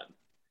someone.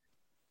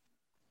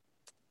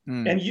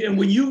 And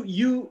when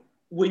you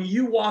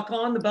walk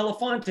on the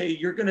Belafonte,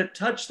 you're going to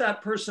touch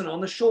that person on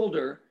the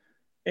shoulder,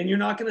 and you're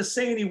not going to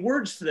say any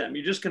words to them.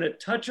 You're just going to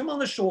touch them on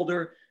the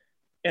shoulder,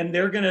 and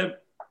they're going to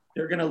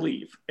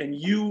leave, and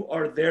you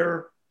are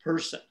their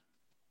person.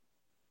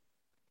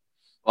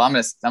 Well, I'm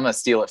gonna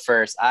steal it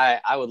first.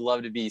 I would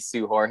love to be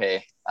Sue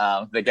Jorge,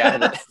 the guy,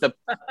 the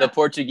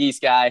Portuguese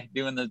guy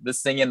doing the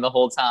singing the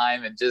whole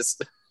time, and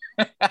just,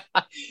 I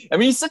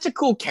mean, he's such a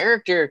cool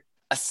character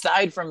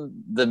aside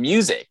from the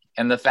music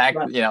and the fact,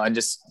 and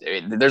just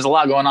there's a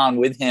lot going on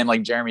with him.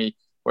 Like Jeremy,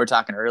 we were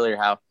talking earlier,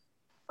 how,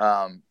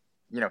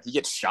 he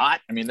gets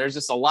shot. I mean, there's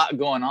just a lot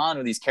going on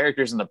with these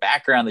characters in the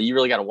background that you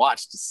really got to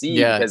watch to see,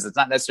 because it's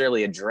not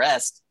necessarily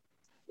addressed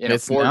in a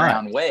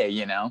foreground way,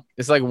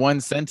 It's like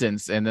one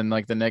sentence, and then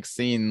like the next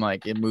scene,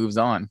 like it moves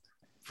on.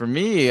 For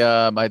me,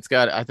 I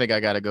think I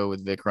got to go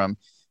with Vikram,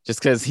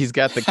 just because he's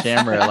got the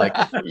camera like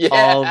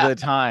all the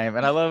time.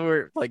 And I love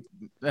where like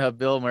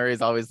Bill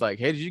Murray's always like,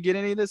 hey, did you get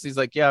any of this? He's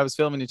like, yeah, I was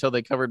filming until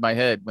they covered my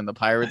head when the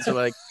pirates are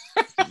like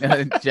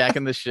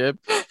jacking the ship.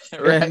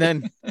 Right. And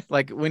then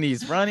like when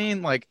he's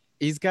running, like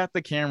he's got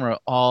the camera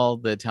all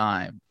the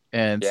time.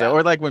 And so,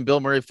 or like when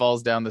Bill Murray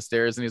falls down the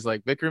stairs and he's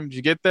like, Vikram, did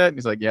you get that? And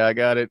he's like, yeah, I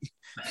got it.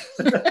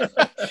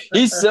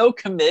 He's so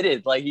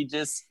committed. Like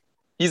he's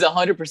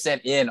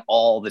 100% in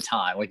all the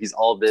time. Like he's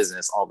all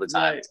business all the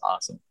time. Right. It's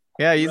awesome.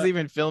 Yeah. He's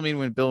even filming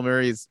when Bill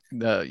Murray's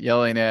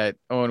yelling at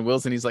Owen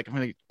Wilson. He's like, I'm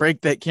going to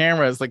break that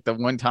camera. It's like the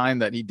one time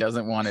that he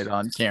doesn't want it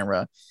on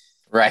camera.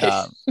 Right.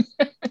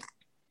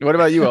 What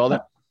about you,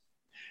 Alden?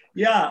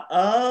 Yeah.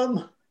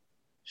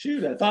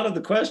 Shoot, I thought of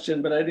the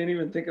question, but I didn't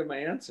even think of my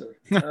answer.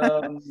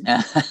 I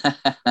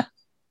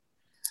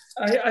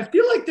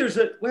feel like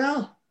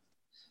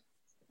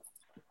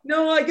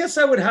no, I guess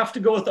I would have to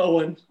go with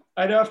Owen.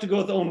 I'd have to go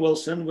with Owen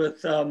Wilson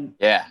with, the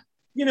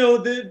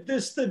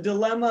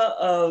dilemma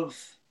of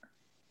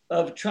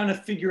trying to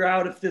figure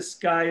out if this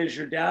guy is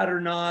your dad or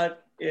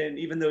not. And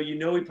even though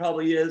he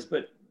probably is,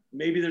 but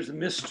maybe there's a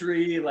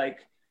mystery.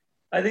 Like,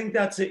 I think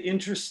that's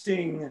just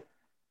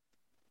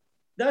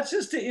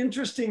an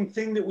interesting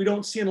thing that we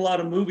don't see in a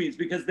lot of movies,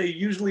 because they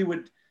usually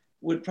would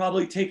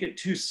probably take it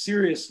too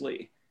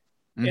seriously.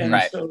 And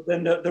so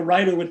then the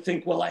writer would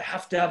think, well, I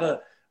have to have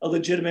a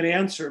legitimate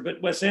answer.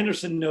 But Wes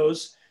Anderson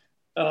knows,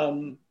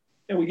 and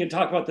we can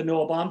talk about the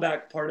Noah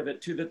Baumbach part of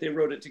it too, that they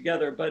wrote it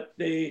together, but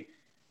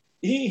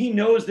he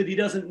knows that he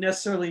doesn't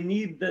necessarily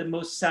need the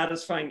most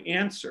satisfying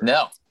answer.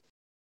 No.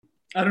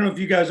 I don't know if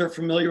you guys are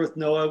familiar with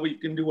Noah. We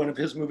can do one of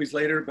his movies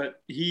later,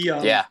 but he...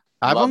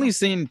 I've only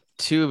seen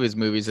 2 of his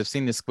movies. I've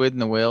seen The Squid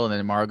and the Whale, and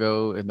then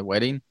Margot and the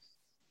Wedding.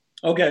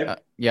 Okay. I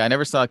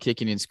never saw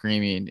Kicking and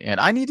Screaming,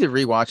 and I need to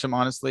rewatch them,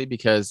 honestly,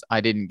 because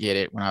I didn't get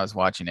it when I was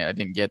watching it. I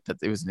didn't get that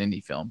it was an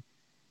indie film.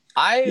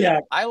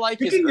 I like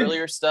his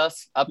earlier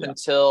stuff up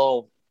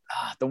until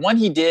the one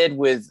he did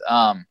with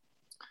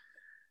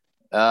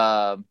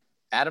Adam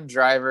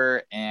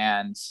Driver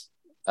and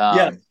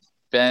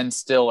Ben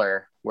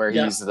Stiller, where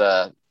he's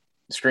the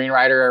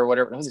screenwriter or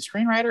whatever. Was it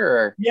screenwriter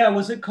or? Yeah,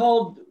 was it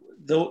called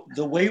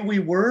The Way We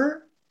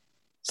Were?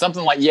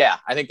 Something like,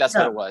 I think that's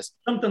what it was.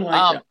 Something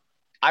like that.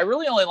 I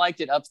really only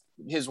liked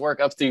his work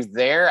up through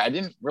there. I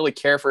didn't really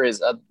care for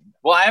his,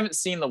 I haven't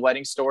seen the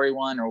Wedding Story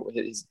one or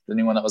the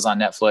new one that was on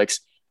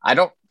Netflix. I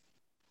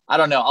I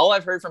don't know. All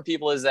I've heard from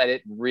people is that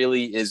it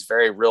really is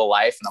very real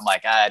life, and I'm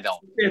like, I don't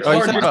It's really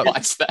hard want to to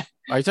watch that.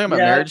 Are you talking about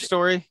Marriage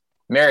Story?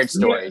 Marriage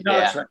Story, No, yeah.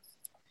 that's right.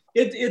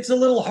 It's a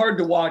little hard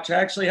to watch. I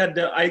actually had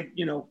to.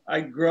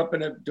 I grew up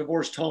in a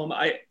divorced home.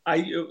 I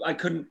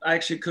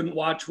actually couldn't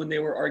watch when they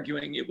were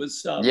arguing. It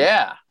was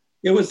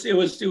It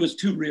was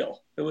too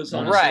real. It was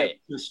honestly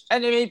right. Just...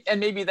 And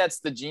maybe that's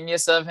the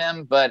genius of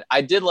him. But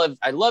I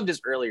loved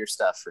his earlier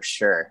stuff for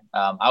sure.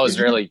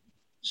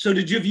 So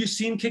have you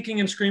seen Kicking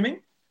and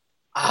Screaming?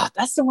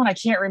 That's the one I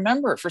can't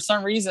remember for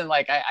some reason.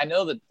 Like I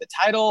know the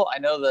title, I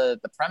know the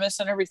premise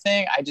and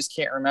everything. I just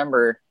can't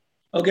remember.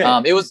 Okay.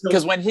 It was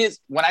because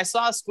when I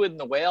saw Squid and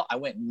the Whale, I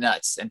went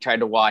nuts and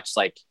tried to watch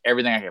like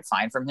everything I could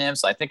find from him.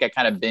 So I think I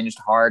kind of binged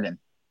hard and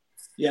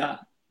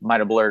might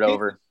have blurred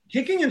over.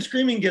 Kicking and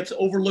Screaming gets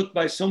overlooked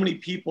by so many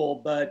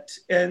people,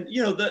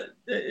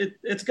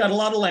 it's got a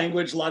lot of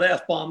language, a lot of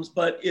F-bombs,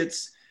 but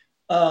it's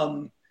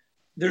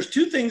there's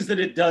two things that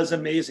it does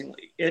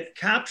amazingly. It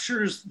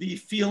captures the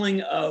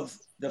feeling of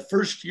the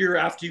first year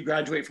after you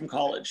graduate from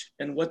college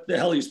and what the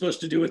hell are you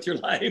supposed to do with your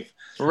life.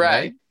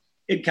 Right.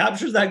 It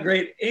captures that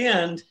great.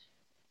 And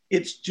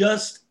it's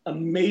just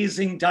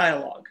amazing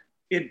dialogue.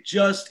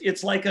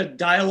 It's like a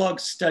dialogue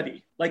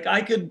study. Like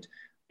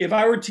if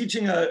I were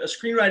teaching a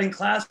screenwriting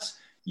class,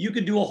 you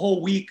could do a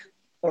whole week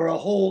or a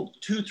whole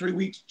 2-3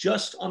 weeks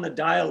just on the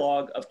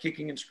dialogue of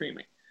Kicking and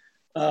Screaming.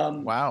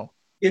 Wow.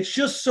 It's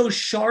just so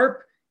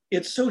sharp.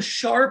 It's so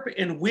sharp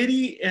and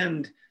witty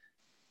and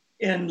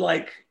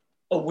like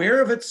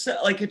aware of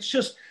itself. Like it's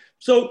just,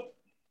 so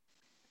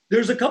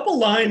there's a couple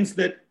lines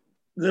that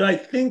I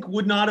think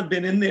would not have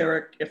been in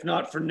there if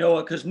not for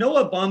Noah, because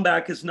Noah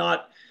Baumbach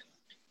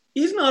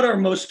he's not our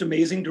most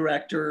amazing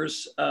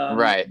directors.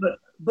 Right.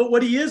 But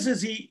what he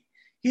is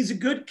he's a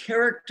good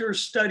character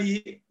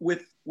study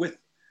with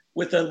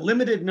a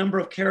limited number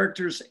of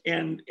characters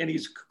and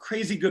he's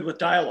crazy good with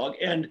dialogue.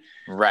 And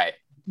right.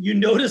 You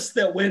notice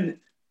that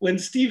when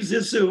Steve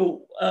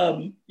Zissou,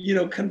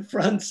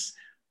 confronts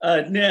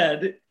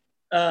Ned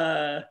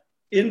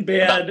in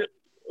bed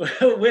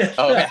with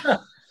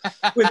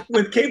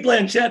Kate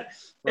Blanchett,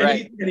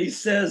 and he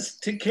says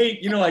to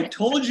Kate, I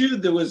told you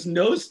there was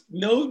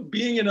no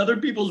being in other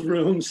people's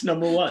rooms,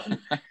 number one.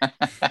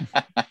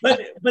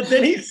 but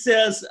then he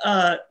says,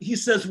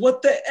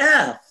 what the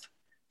F?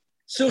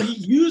 So he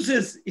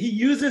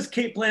uses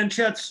Kate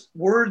Blanchett's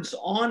words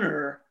on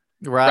her.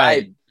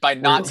 Right. By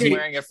not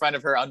swearing in front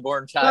of her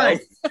unborn child.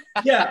 Right.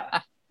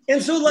 Yeah.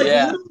 And so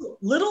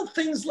little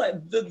things like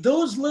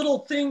those little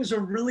things are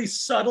really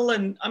subtle.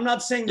 And I'm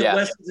not saying that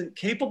Wes isn't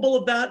capable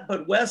of that,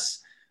 but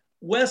Wes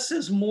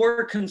is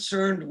more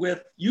concerned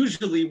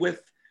usually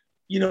with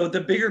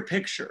the bigger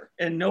picture.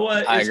 And Noah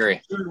is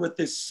concerned with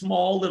the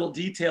small little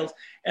details.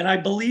 And I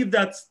believe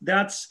that's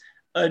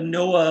a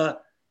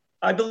Noah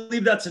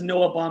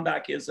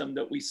Baumbachism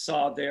that we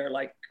saw there,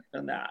 like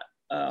in that.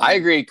 I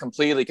agree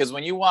completely, because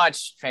when you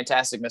watch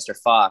Fantastic Mr.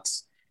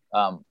 Fox,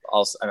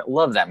 also I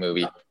love that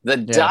movie. The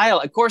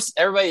dialogue, of course,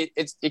 everybody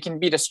it can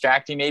be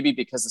distracting maybe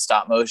because the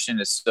stop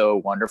motion is so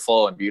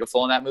wonderful and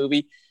beautiful in that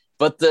movie,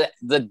 but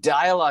the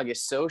dialogue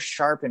is so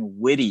sharp and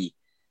witty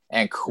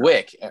and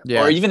quick,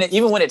 or even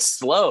when it's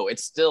slow,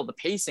 it's still, the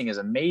pacing is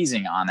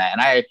amazing on that.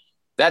 And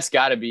that's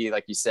got to be,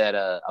 like you said,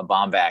 a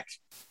Baumbach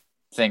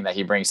thing that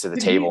he brings to the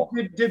table.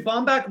 Did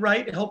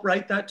Baumbach help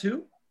write that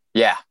too?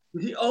 Yeah.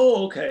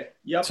 Okay.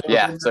 Yep.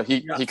 So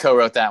he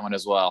co-wrote that one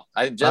as well.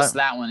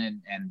 That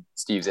one and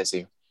Steve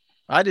Zissou.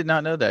 I did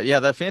not know that.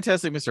 Yeah, that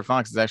Fantastic Mr.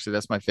 Fox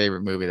that's my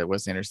favorite movie that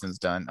Wes Anderson's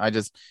done.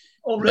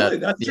 Oh, really?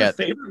 That's your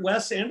favorite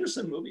Wes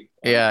Anderson movie?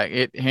 Yeah,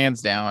 it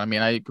hands down. I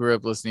mean, I grew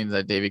up listening to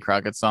that Davy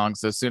Crockett song,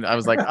 so soon I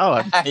was like,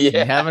 oh, I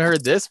haven't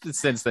heard this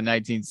since the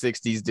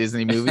 1960s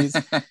Disney movies.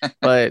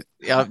 But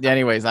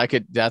anyways,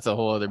 that's a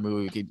whole other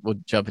movie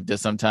we'll jump into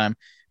sometime.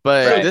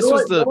 But this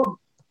was the...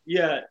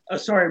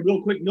 sorry,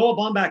 real quick. Noah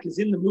Baumbach is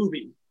in the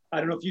movie. I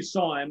don't know if you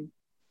saw him.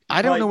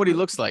 I don't know what he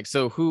looks like.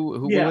 So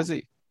who was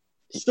he?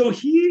 So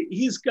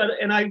he's got,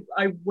 and I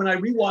when I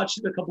rewatched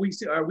it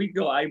a week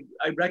ago, I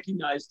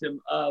recognized him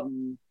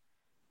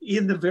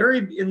in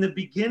the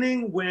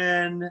beginning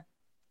when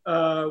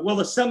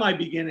the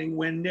semi-beginning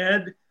when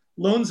Ned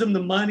loans him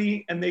the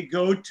money and they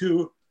go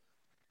to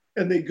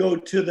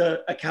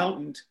the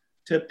accountant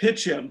to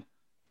pitch him.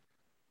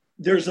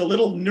 There's a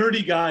little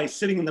nerdy guy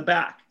standing in the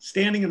back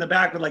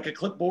with like a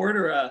clipboard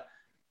or a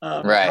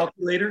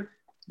calculator.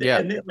 Yeah.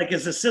 And then, like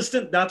his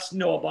assistant, that's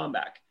Noah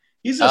Baumbach.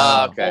 He's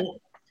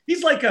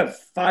he's like a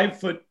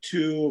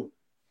 5'2"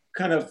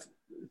 kind of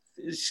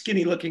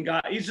skinny looking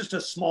guy. He's just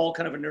a small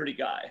kind of a nerdy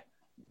guy.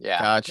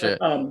 Yeah. Gotcha.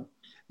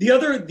 The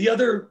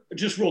other,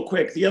 just real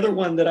quick, the other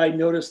one that I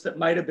noticed that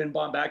might have been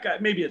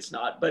Baumbach, maybe it's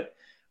not, but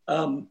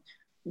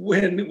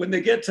when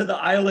they get to the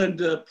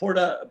island,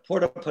 Porta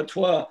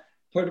Patois,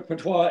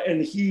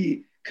 and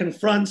he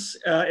confronts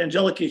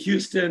Angelica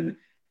Houston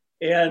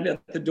and at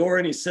the door,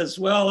 and he says,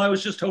 well, I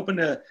was just hoping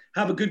to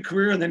have a good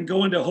career and then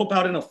go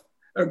out in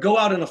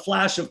a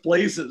flash of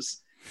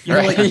blazes.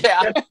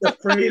 Get the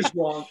phrase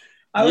wrong.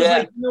 I was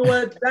like, you know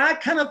what?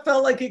 That kind of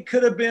felt like it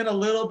could have been a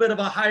little bit of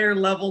a higher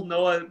level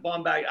Noah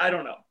Baumbach. I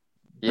don't know.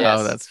 Yes.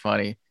 Oh, that's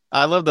funny.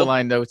 I love the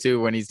line though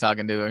too when he's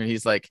talking to him.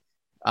 He's like,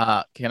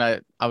 I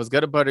was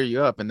gonna butter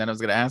you up and then I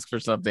was gonna ask for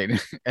something.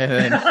 And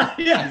then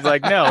he's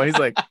like, no. He's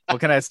like, well,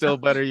 can I still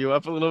butter you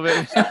up a little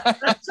bit?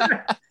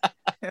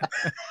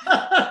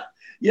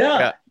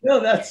 Yeah. No,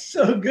 that's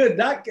so good.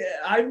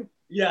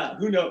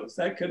 Who knows?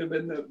 That could have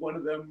been one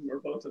of them or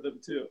both of them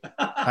too.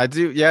 I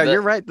do. Yeah,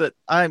 you're right. That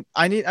I'm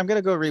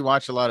gonna go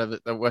rewatch a lot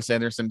of Wes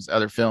Anderson's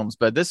other films,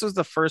 but this was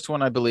the first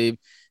one I believe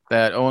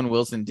that Owen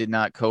Wilson did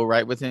not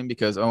co-write with him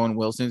because Owen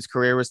Wilson's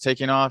career was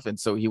taking off, and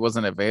so he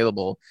wasn't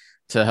available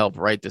to help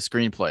write the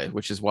screenplay,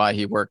 which is why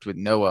he worked with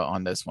Noah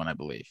on this one, I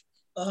believe.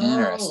 Oh,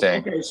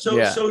 interesting. Okay,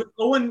 so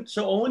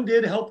Owen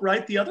did help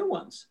write the other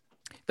ones.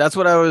 That's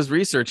what I was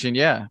researching.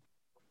 Yeah.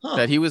 Huh.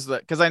 That he was,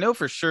 because I know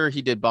for sure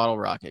he did Bottle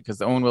Rocket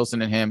because Owen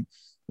Wilson and him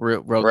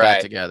wrote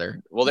that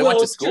together. Well, they went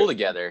to school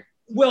together.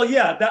 Well,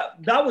 yeah,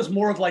 that was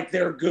more of like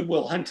their Good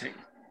Will Hunting,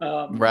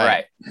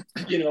 right?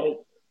 You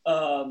know,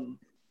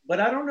 but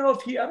I don't know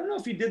if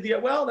he did the.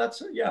 Well,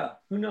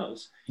 who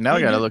knows? Now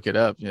I got to look it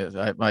up. Yeah,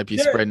 I might be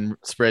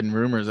spreading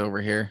rumors over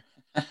here.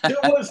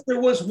 There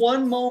was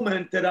one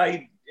moment that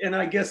I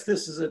guess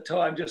this is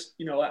I'm just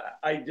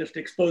I just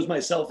exposed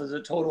myself as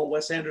a total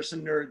Wes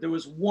Anderson nerd. There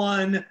was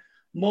one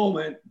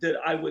moment that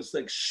I was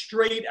like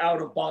straight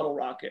out of Bottle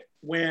Rocket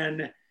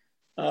when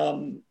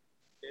Owen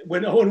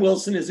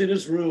Wilson is in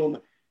his room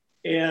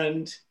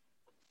and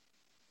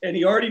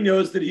he already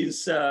knows that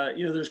he's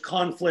there's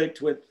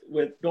conflict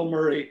with Bill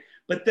Murray,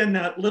 but then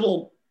that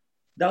little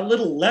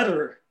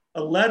letter,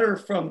 a letter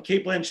from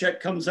Cate Blanchett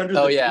comes under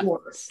the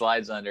door,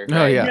 slides under.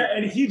 Oh yeah,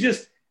 and he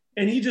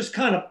just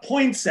kind of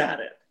points at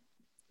it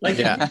like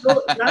that's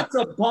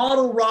a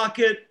bottle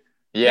rocket.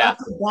 Yeah,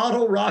 that's a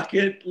Bottle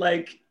Rocket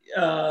like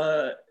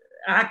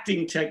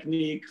acting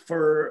technique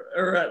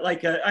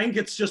I think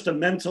it's just a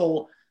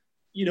mental,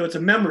 it's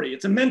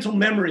a mental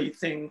memory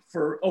thing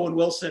for Owen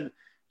Wilson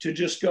to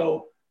just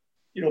go,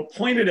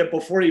 point at it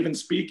before even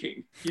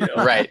speaking,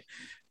 Right.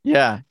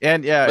 Yeah.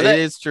 And it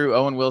is true.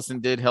 Owen Wilson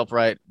did help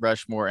write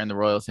Rushmore and the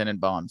Royal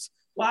Tenenbaums.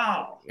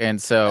 Wow.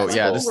 And so,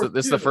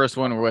 this is the first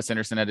one where Wes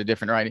Anderson had a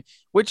different writing,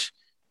 which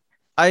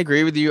I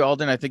agree with you,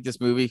 Alden. I think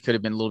this movie could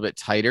have been a little bit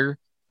tighter.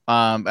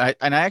 I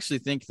actually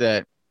think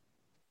that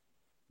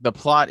the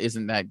plot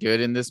isn't that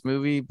good in this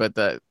movie, but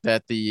the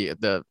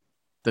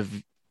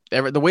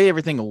way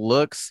everything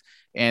looks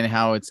and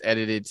how it's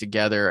edited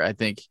together, I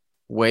think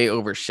way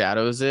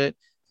overshadows it.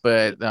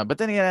 But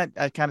then again,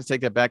 I kind of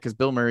take that back because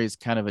Bill Murray is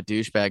kind of a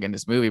douchebag in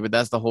this movie, but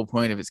that's the whole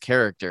point of his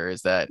character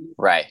is that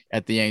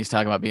at the end, he's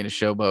talking about being a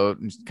showboat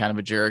and kind of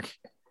a jerk.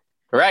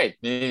 Right.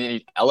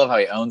 I love how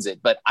he owns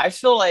it, but I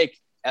feel like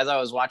as I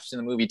was watching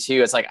the movie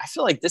too, it's like, I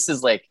feel like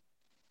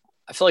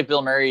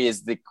Bill Murray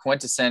is the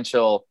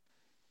quintessential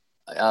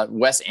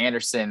Wes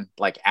Anderson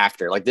like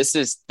actor. Like this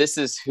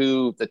is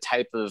who the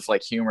type of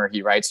like humor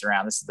he writes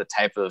around. This is the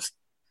type of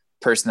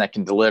person that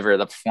can deliver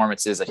the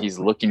performances that he's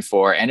looking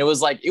for. And it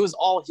was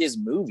all his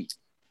movie.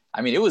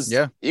 I mean, this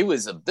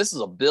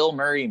is a Bill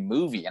Murray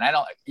movie. And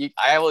I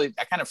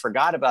kind of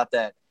forgot about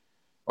that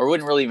or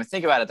wouldn't really even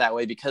think about it that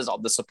way because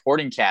the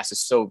supporting cast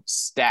is so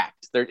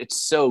stacked.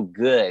 It's so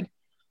good,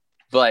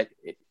 but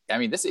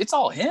it's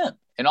all him.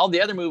 And all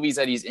the other movies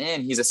that he's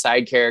in, he's a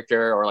side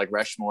character, or like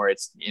Rushmore,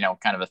 it's,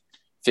 kind of a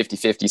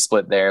 50-50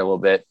 split there a little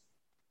bit.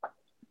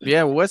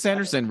 Yeah, Wes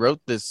Anderson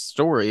wrote this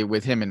story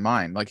with him in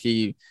mind. Like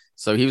he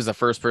was the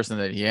first person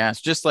that he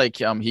asked, just like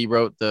he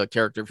wrote the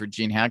character for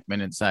Gene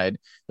Hackman inside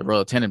the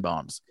Royal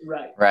Tenenbaums.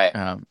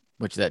 Right.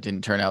 Which that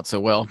didn't turn out so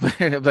well,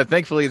 but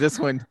thankfully this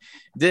one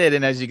did.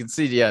 And as you can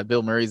see,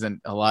 Bill Murray's in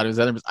a lot of his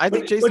other. I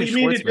think Jason Schwartzman. What do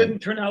you mean it didn't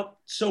turn out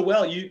so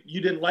well? You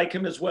didn't like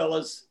him as well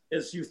as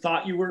you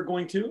thought you were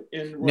going to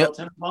in Royal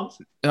Tenenbaums?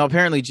 No,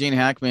 apparently Gene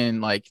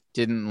Hackman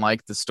didn't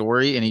like the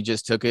story and he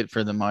just took it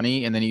for the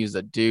money, and then he was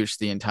a douche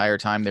the entire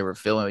time they were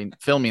filming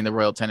the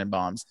Royal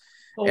Tenenbaums.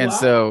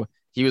 So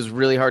he was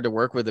really hard to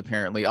work with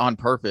apparently on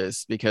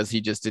purpose because he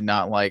just did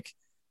not like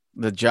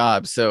the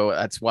job. So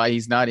that's why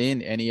he's not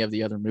in any of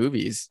the other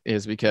movies,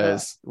 is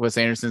because Wes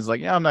Anderson's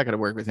like, I'm not going to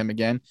work with him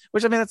again,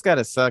 which that's got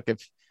to suck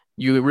if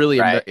you really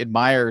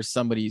admire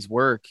somebody's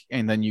work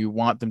and then you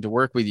want them to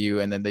work with you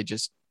and then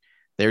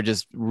they're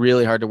just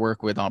really hard to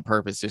work with on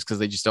purpose just because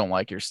they just don't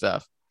like your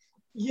stuff.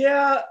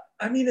 Yeah.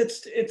 I mean,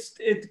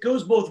 it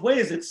goes both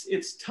ways.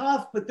 It's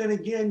tough, but then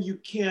again, you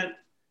can't,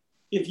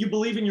 if you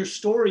believe in your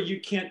story, you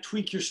can't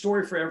tweak your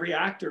story for every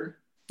actor.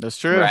 That's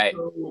true. Right.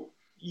 So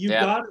you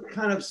got to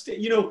kind of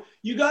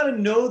you got to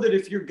know that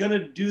if you're going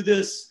to do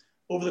this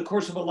over the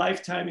course of a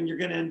lifetime and you're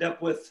going to end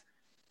up with,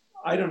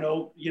 I don't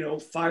know,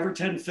 5 or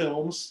 10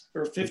 films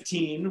or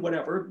 15,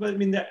 whatever. But I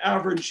mean, the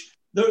average,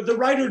 the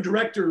writer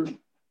director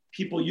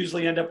people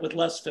usually end up with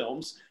less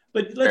films,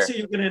 but let's say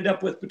you're going to end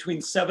up with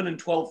between 7 and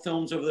 12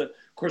 films over the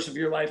course of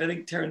your life. I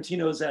think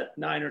Tarantino's at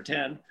 9 or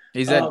 10.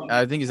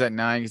 I think he's at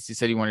 9 because he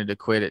said he wanted to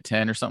quit at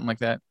 10 or something like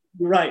that.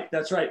 Right.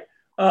 That's right.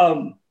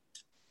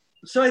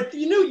 So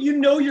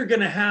you're going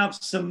to have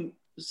some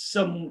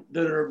some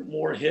that are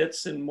more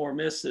hits and more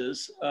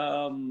misses.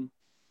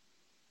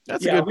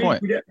 That's a good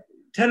point.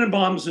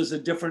 Tenenbaums is a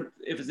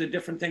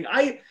different thing.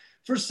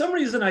 For some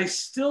reason, I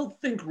still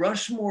think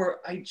Rushmore,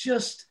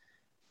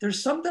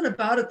 there's something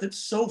about it that's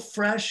so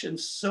fresh and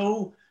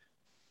so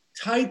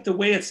tight, the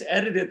way it's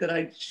edited, that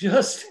I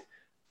just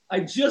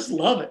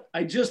love it.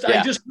 I just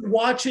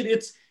watch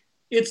it.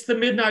 It's the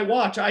midnight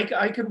watch.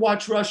 I could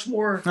watch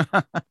Rushmore.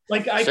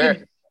 Like I Sure.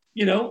 could,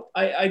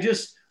 I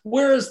just,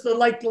 whereas the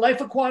Life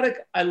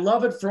Aquatic, I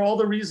love it for all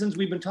the reasons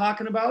we've been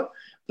talking about,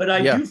 but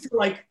I do feel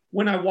like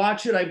when I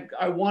watch it,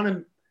 I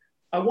want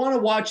to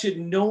watch it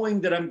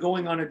knowing that I'm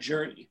going on a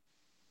journey.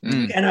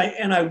 Mm.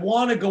 And I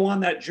want to go on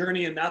that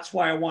journey, and that's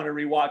why I want to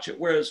rewatch it.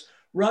 Whereas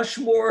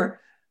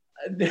Rushmore,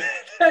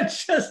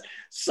 that's just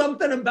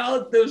something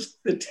about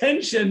the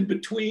tension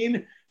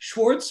between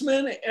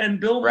Schwartzman and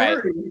Bill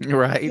Murray.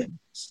 Right.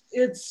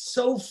 It's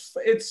so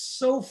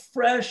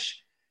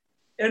fresh,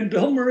 and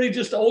Bill Murray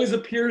just always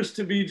appears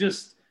to be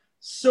just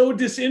so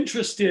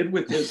disinterested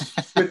with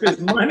his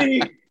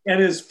money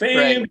and his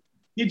fame. Right.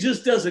 He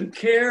just doesn't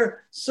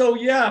care. So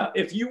yeah,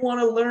 if you want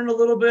to learn a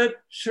little bit,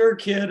 sure,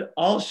 kid,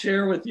 I'll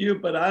share with you,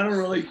 but I don't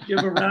really give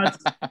a rat's,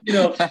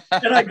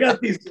 And I got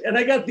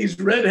these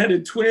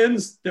redheaded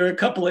twins. They're a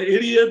couple of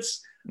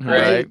idiots.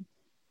 Right.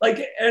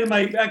 And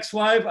my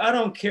ex-wife, I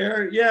don't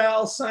care. Yeah,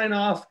 I'll sign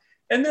off.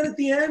 And then at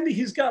the end,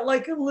 he's got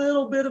like a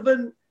little bit of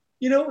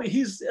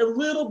he's a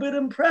little bit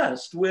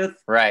impressed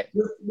with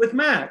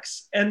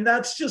Max. And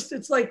that's just,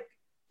 it's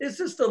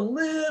just a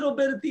little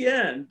bit at the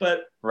end,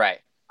 but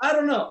I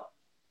don't know.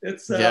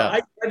 It's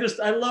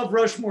I love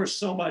Rushmore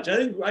so much.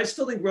 I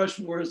still think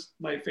Rushmore is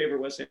my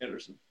favorite Wes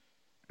Anderson.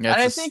 Yeah,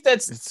 and I think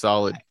it's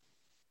solid.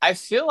 I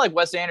feel like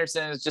Wes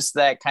Anderson is just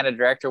that kind of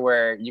director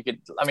where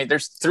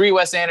there's 3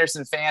 Wes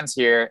Anderson fans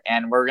here,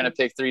 and we're going to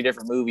pick 3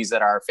 different movies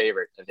that are our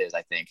favorite of his,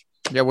 I think.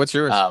 Yeah. What's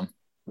yours?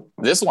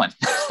 This one.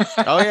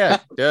 Oh yeah.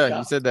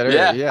 You said that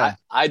earlier. Yeah.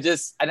 I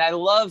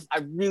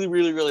really,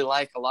 really, really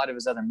like a lot of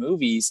his other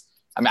movies.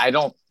 I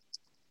mean,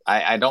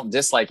 I don't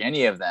dislike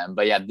any of them,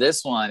 but yeah,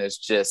 this one is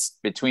just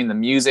between the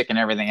music and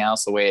everything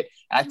else, the way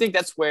and I think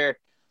that's where,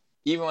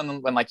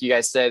 even when like you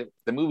guys said,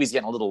 the movie's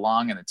getting a little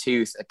long in the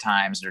tooth at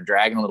times, or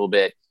dragging a little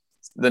bit,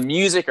 the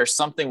music or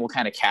something will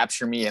kind of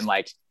capture me and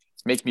like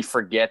make me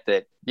forget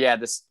that,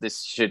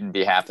 this shouldn't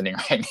be happening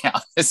right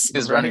now. This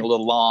is running a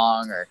little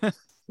long, or,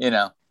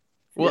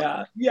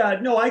 Well,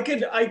 no, I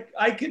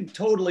could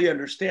totally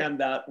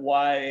understand that,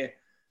 why,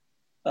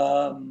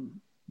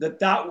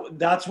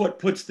 that's what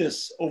puts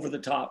this over the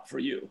top for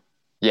you.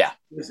 Yeah.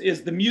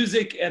 Is the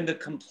music and the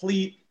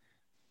complete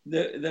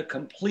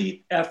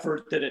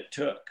effort that it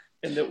took,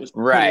 and that was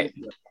right.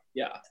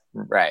 Yeah.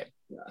 Right.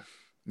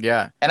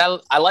 Yeah. And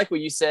I like what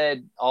you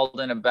said,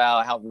 Alden,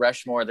 about how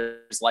Rushmore,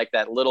 there's like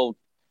that little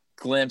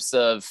glimpse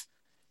of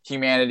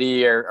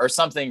humanity or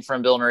something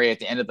from Bill Murray at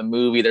the end of the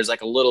movie. There's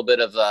like a little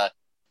bit of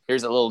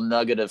here's a little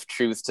nugget of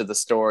truth to the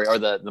story, or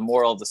the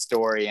moral of the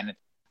story. And I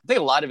think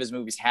a lot of his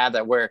movies have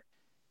that, where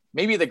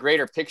maybe the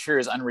greater picture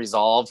is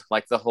unresolved,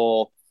 like the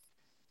whole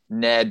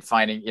Ned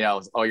finding,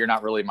 oh, you're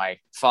not really my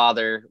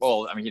father.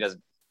 Well, I mean,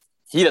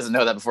 he doesn't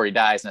know that before he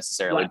dies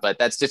necessarily, but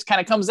that's just kind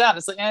of comes out.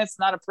 It's like, it's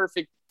not a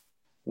perfect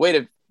way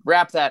to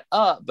wrap that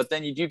up. But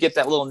then you do get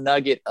that little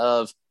nugget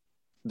of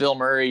Bill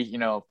Murray,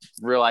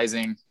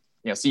 realizing,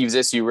 Steve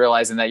Zissou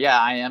realizing that,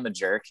 I am a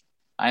jerk.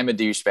 I am a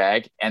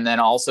douchebag. And then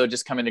also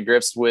just coming to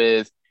grips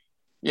with,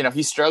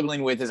 he's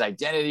struggling with his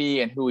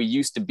identity and who he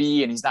used to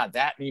be, and he's not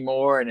that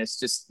anymore. And it's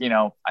just,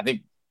 I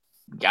think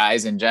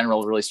guys in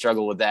general really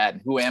struggle with that.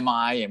 And who am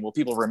I? And will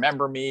people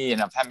remember me? And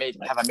have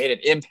I made an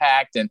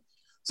impact? And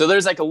so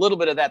there's like a little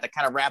bit of that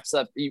kind of wraps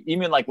up,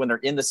 even like when they're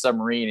in the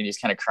submarine and he's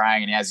kind of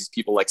crying and he has these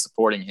people like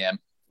supporting him,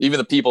 even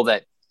the people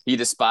that he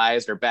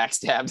despised or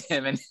backstabbed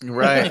him. And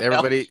right.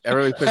 Everybody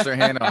puts their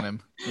hand on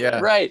him.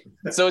 Yeah. Right.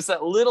 So it's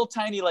that little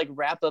tiny like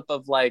wrap up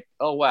of like,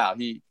 oh wow,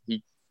 he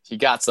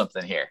got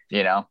something here,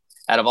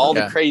 out of all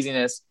the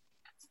craziness.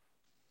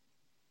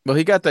 Well,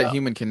 he got that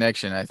human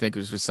connection. I think it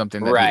was just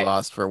something that he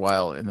lost for a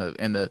while in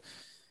the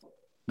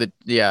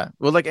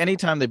well, like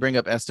anytime they bring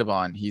up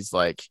Esteban, he's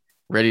like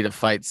ready to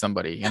fight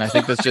somebody. And I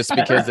think that's just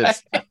because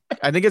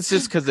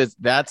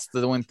that's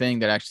the one thing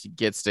that actually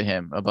gets to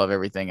him above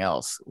everything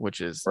else, which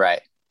is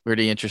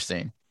pretty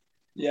interesting.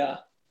 Yeah.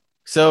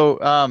 So,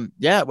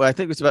 well, I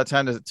think it's about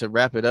time to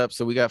wrap it up.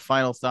 So we got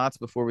final thoughts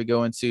before we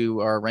go into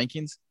our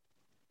rankings.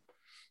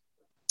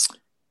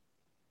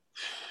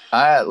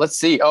 Let's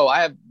see. Oh,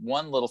 I have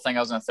one little thing I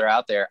was going to throw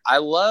out there. I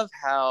love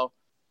how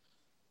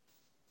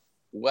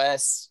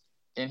Wes,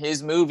 in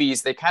his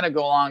movies, they kind of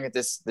go along at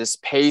this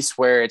pace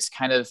where it's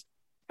kind of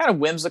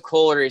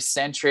whimsical or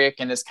eccentric,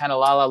 and it's kind of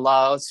la la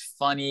la, it's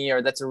funny,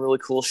 or that's a really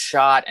cool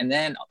shot. And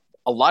then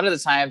a lot of the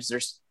times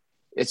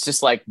it's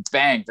just like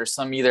bang, there's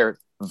some either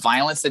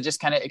violence that just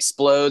kind of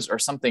explodes, or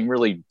something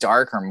really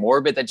dark or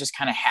morbid that just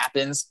kind of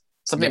happens,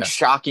 something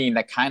shocking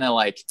that kind of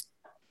like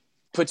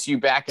puts you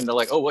back into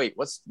like, oh wait,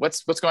 what's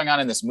going on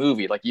in this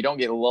movie? Like you don't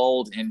get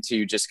lulled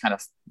into just kind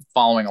of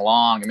following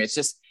along. I mean, it's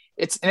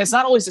it's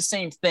not always the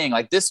same thing.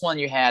 Like this one,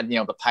 you had,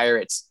 the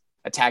pirates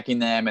attacking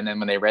them, and then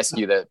when they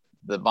rescue the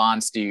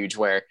Bond stooge,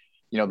 where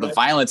the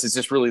violence is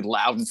just really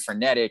loud and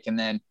frenetic, and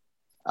then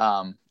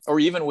or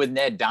even with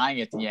Ned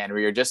dying at the end,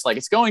 where you're just like,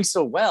 it's going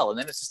so well, and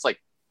then it's just like,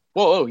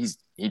 whoa,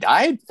 he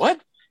died, what?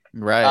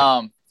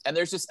 Right. And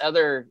there's just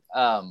other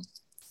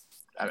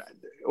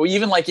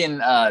even like in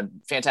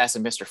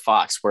Fantastic Mr.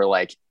 Fox, where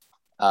like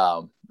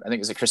I think it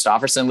was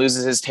Christopherson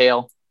loses his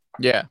tail,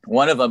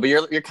 one of them, but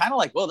you're kind of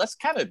like, well, that's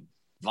kind of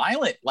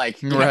violent, like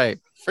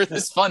for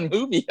this fun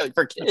movie, like,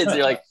 for kids.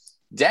 You're like,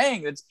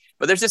 dang,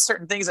 but there's just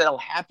certain things that'll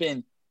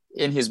happen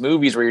in his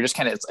movies where you're just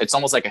kind of, it's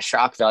almost like a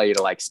shock value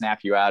to like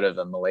snap you out of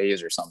a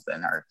malaise or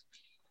something. Or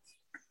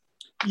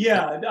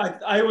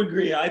I would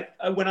agree.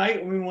 When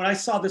I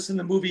saw this in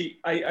the movie,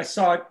 I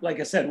saw it, like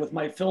I said, with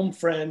my film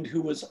friend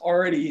who was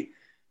already,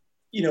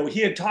 he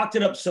had talked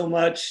it up so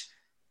much.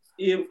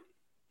 It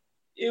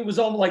was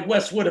almost like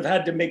Wes would have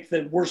had to make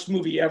the worst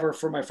movie ever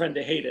for my friend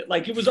to hate it.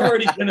 Like, it was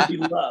already going to be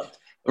loved.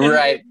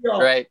 Right.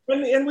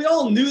 And we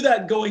all knew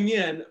that going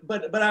in,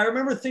 but I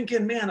remember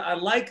thinking, man, I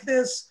like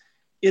this.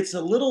 It's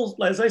a little,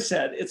 as I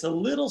said, it's a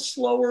little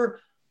slower,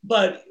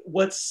 but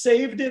what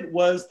saved it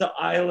was the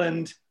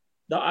island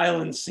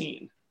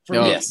scene.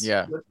 Yes.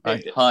 Yeah.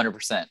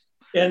 100%.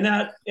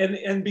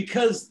 And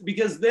because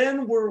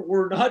then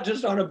we're not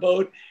just on a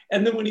boat.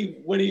 And then when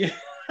he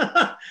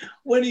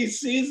when he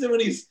sees it, when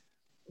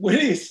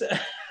he's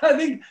I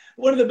think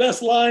one of the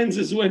best lines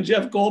is when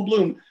Jeff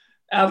Goldblum,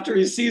 after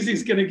he sees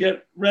he's going to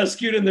get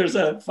rescued and there's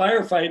a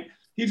firefight,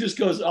 he just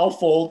goes, "I'll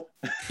fold."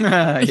 He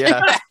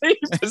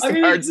puts the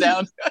cards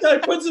down. He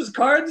puts his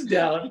cards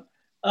down.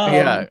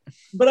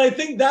 But I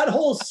think that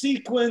whole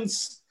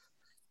sequence,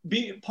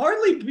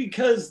 partly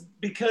because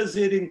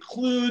it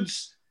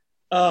includes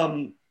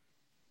Willem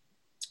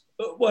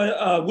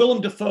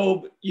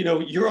Dafoe.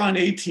 You're on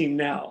A-Team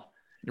now.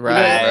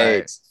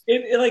 Right.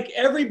 It like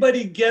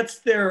everybody gets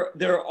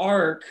their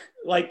arc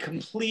like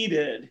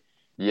completed.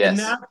 Yes.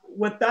 And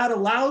what that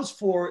allows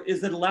for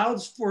is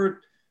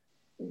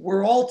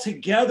we're all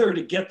together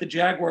to get the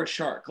jaguar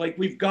shark. Like,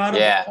 we've got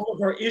all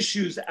of our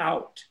issues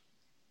out.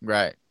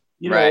 Right.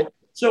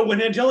 So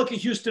when Angelica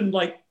Houston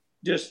like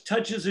just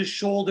touches his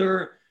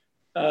shoulder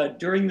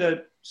during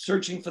the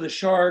searching for the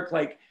shark,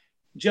 like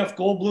Jeff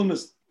Goldblum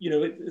is,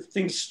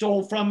 things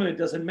stole from him. It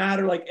doesn't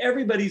matter. Like,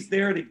 everybody's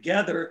there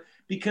together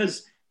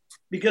because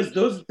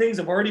those things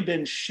have already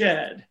been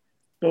shed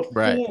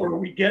before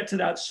we get to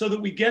that, so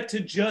that we get to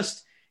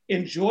just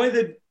enjoy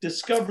the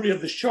discovery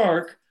of the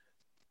shark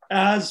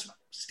as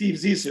Steve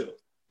Zissou.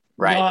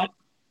 Right.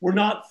 We're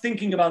not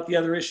thinking about the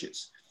other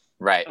issues.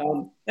 Right.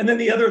 And then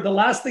the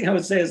last thing I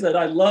would say is that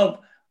I love,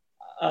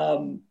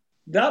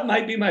 that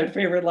might be my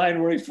favorite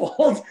line where he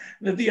falls,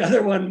 that the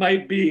other one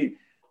might be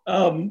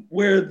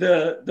where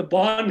the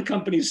Bond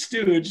company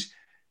stooge,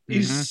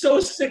 he's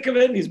so sick of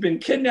it and he's been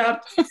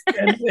kidnapped,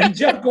 and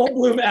Jeff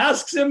Goldblum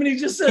asks him and he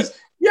just says,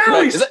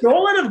 "Yeah, we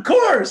stole it, of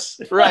course."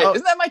 Right.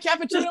 Isn't that my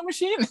cappuccino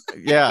machine?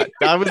 Yeah,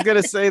 I was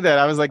going to say that.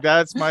 I was like,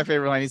 that's my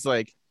favorite line. He's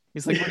like,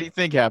 what do you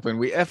think happened?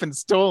 We effing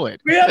stole it.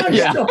 We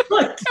effing stole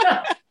it.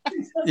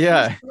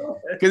 Yeah,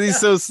 because he's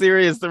so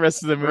serious the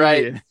rest of the movie.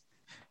 Right.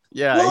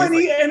 Yeah. Well,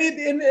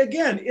 and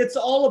again, it's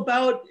all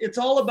about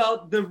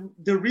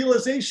the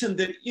realization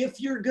that if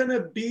you're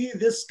gonna be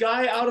this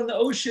guy out in the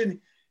ocean,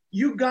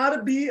 you got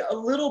to be a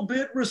little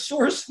bit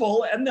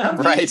resourceful, and that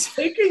means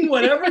taking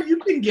whatever you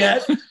can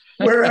get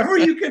wherever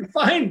you can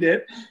find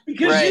it,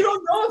 because you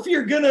don't know if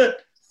you're gonna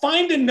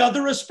find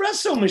another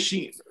espresso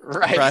machine.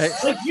 Right.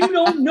 Like, you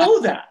don't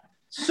know that.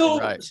 So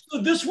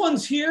this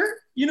one's here.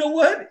 You know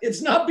what?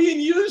 It's not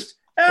being used.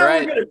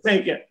 We're gonna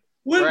take it.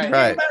 We'll take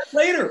it back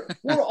later.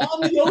 We're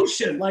on the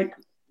ocean. Like,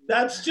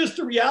 that's just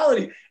a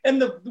reality.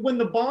 And when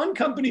the Bond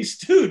company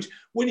stooge,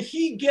 when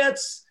he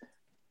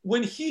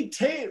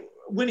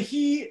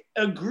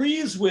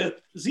agrees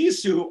with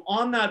Zissou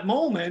on that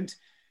moment,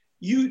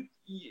 you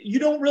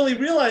don't really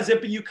realize it,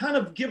 but you kind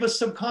of give a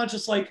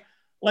subconscious like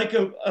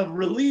a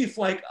relief,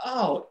 like,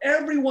 oh,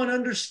 everyone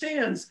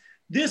understands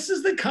this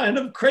is the kind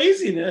of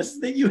craziness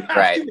that you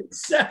have to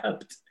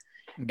accept.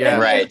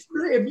 Yeah, and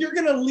if you're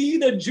going to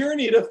lead a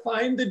journey to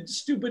find the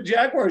stupid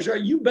jaguar shark,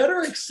 you better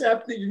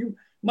accept that you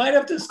might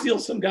have to steal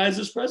some guy's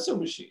espresso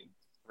machine.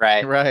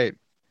 Right.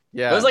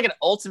 Yeah. It was like an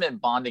ultimate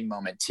bonding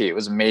moment too. It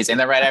was amazing. And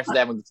then right after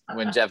that,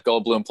 when Jeff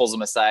Goldblum pulls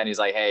him aside and he's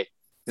like, "Hey,"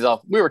 he's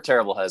all, "We were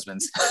terrible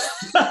husbands."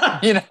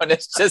 And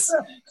it's just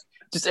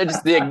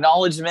the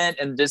acknowledgement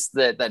and just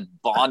that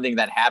bonding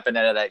that happened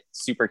out of that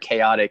super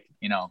chaotic,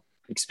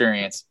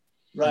 experience.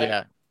 Right.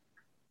 Yeah.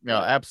 No,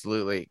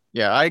 absolutely.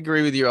 Yeah, I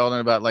agree with you,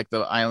 Alden, about like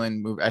the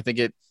island movie. I think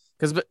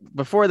because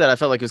before that, I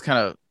felt like it was kind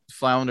of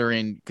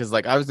floundering because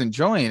like I was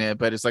enjoying it,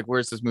 but it's like,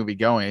 where's this movie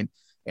going?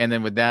 And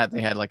then with that,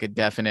 they had like a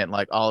definite,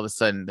 like all of a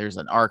sudden there's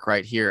an arc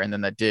right here. And then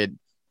that did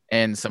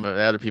end some of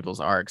the other people's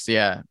arcs.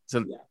 Yeah.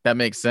 So that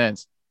makes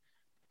sense.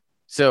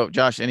 So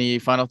Josh, any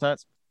final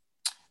thoughts?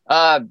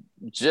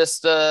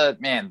 Just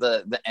man,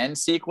 the end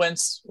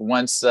sequence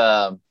once,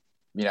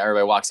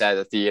 everybody walks out of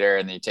the theater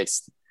and he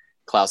takes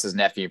Klaus's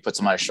nephew, puts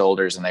him on his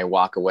shoulders, and they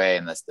walk away,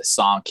 and the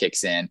song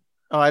kicks in.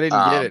 Oh, I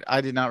didn't get it. I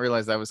did not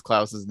realize that was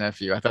Klaus's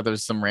nephew. I thought there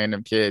was some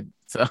random kid.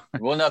 So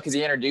well, no, because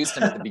he introduced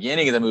him at the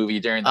beginning of the movie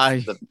during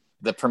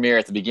the premiere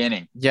at the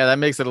beginning. Yeah, that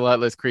makes it a lot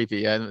less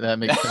creepy. That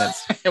makes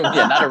sense. Yeah,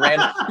 not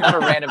a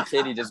random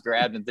kid he just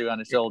grabbed and threw on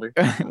his shoulder.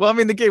 Well, I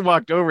mean, the kid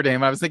walked over to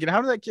him. I was thinking,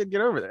 how did that kid get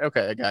over there?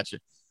 Okay, I got you.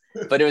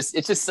 But it's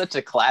just such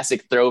a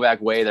classic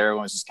throwback way that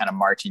everyone's just kind of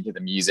marching to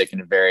the music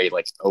in a very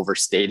like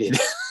overstated,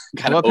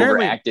 kind of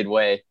overacted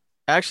way.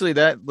 Actually,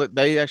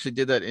 they actually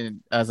did that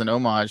as an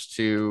homage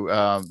to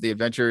the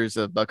Adventures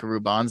of Buckaroo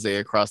Banzai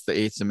Across the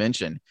Eighth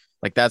Dimension.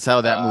 Like that's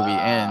how that movie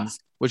ends.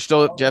 Which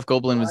Jeff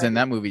Goldblum was in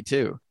that movie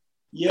too.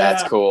 Yeah,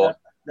 that's cool.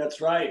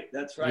 That's right.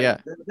 Yeah.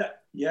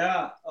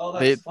 Yeah. Oh,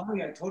 that's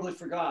funny. I totally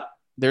forgot.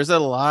 There's a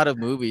lot of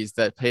movies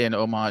that pay an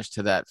homage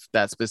to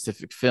that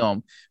specific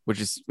film, which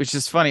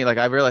is funny. Like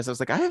I realized I was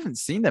like, I haven't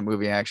seen that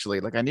movie actually.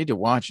 Like I need to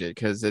watch it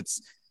because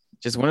it's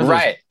just one of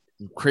those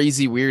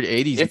crazy weird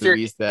 80s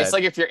movies that it's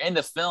like if you're in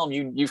the film,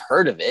 you've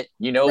heard of it,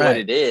 you know what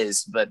it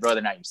is, but whether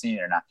or not you've seen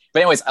it or not. But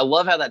anyways, I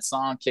love how that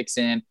song kicks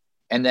in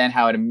and then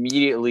how it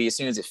immediately, as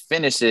soon as it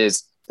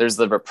finishes, there's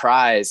the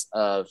reprise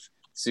of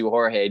Sue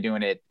Jorge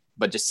doing it,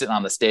 but just sitting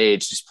on the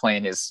stage, just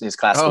playing his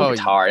classical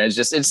guitar. And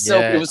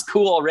it was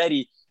cool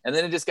already. And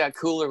then it just got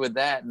cooler with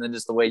that. And then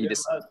just the way he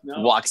just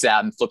walks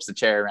out and flips the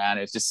chair around.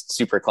 It's just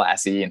super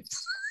classy. And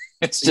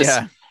it's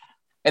just,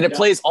 and it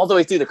plays all the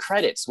way through the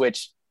credits,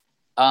 which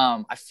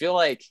I feel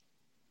like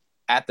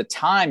at the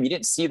time you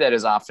didn't see that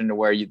as often to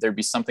where there'd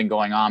be something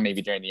going on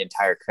maybe during the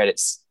entire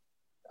credits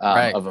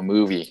of a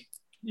movie.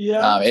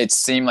 Yeah. It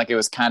seemed like it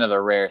was kind of a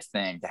rare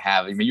thing to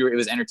have. I mean, it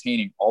was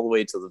entertaining all the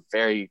way till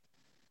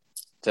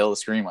the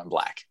screen went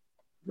black.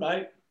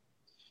 Right.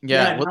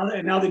 Yeah.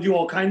 Now they do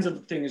all kinds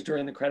of things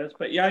during the credits,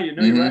 but you're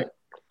right.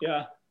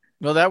 Yeah.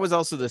 Well, that was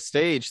also the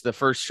stage, the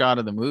first shot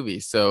of the movie.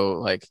 So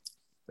like,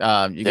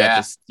 you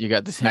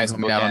got this nice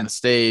coming out on the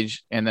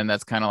stage, and then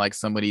that's kind of like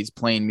somebody's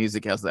playing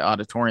music as the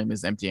auditorium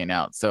is emptying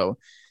out. So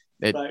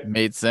it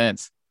made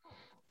sense.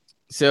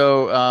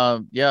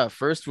 So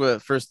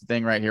first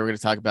thing right here, we're going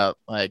to talk about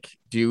like,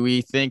 do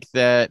we think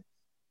that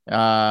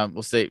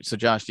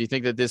Josh, do you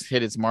think that this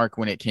hit its mark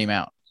when it came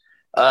out?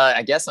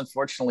 I guess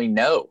unfortunately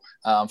no.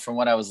 From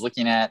what I was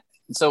looking at,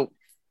 so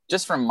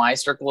just from my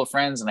circle of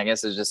friends, and I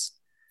guess it's just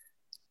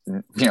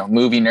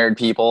movie nerd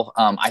people,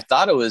 I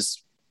thought it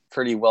was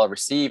pretty well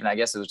received, and I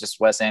guess it was just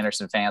Wes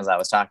Anderson fans I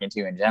was talking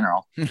to in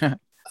general.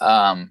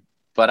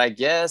 But I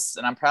guess,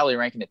 and I'm probably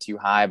ranking it too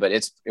high, but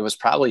it was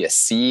probably a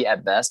C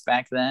at best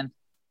back then.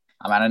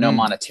 I mean, I know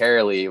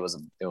monetarily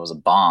it was a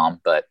bomb,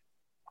 but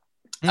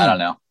I don't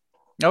know.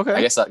 Okay.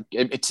 I guess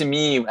to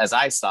me, as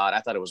I saw it,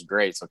 I thought it was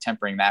great. So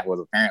tempering that with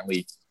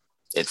apparently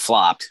it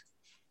flopped,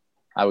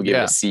 I would give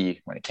it a C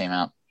when it came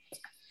out.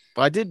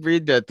 Well, I did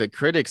read that the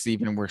critics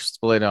even were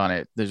split on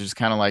it. They're just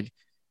kind of like,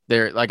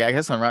 I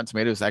guess on Rotten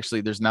Tomatoes,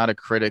 actually, there's not a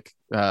critic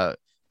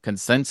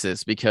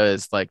consensus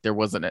because like there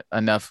wasn't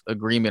enough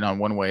agreement on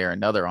one way or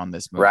another on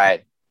this movie.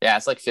 Right. Yeah.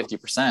 It's like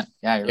 50%.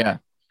 Yeah. You're right.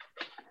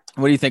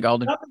 What do you think,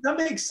 Alden? That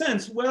makes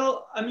sense.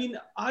 Well, I mean,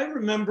 I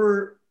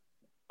remember,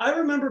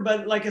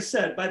 but like I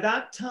said, by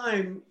that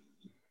time,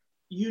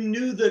 you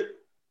knew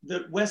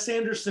that Wes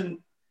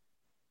Anderson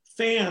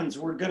fans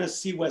were going to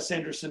see Wes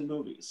Anderson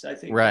movies. I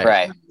think.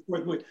 Right.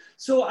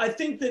 So I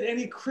think that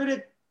any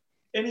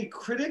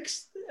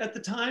critics at the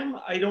time,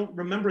 I don't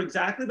remember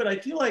exactly, but I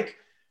feel like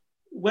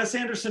Wes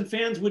Anderson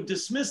fans would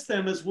dismiss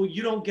them as, well,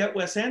 you don't get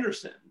Wes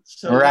Anderson.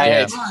 So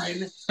that's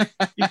fine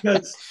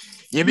because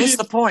you missed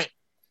the point.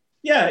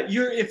 Yeah,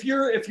 if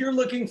you're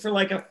looking for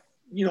like a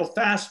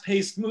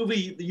fast-paced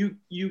movie,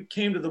 you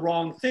came to the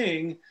wrong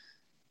thing.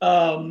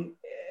 And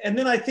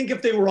then I think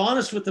if they were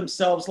honest with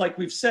themselves, like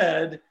we've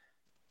said,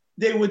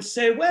 they would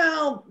say,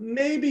 well,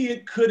 maybe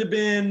it could have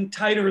been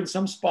tighter in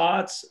some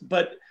spots.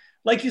 But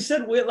like you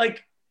said,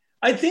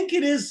 I think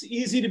it is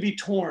easy to be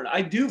torn.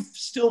 I do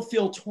still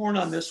feel torn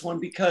on this one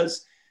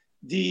because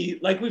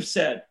like we've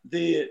said,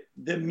 the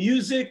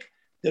music,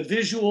 the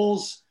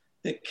visuals,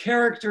 the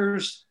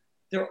characters,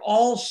 they're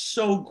all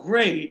so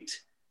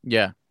great.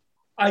 Yeah.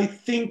 I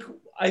think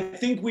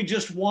we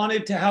just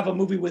wanted to have a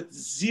movie with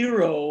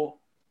zero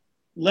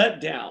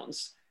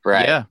letdowns.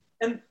 Right. Yeah.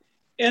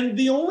 And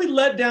the only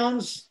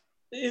letdowns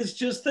is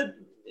just that,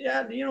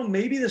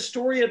 maybe the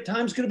story at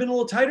times could have been a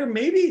little tighter.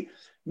 Maybe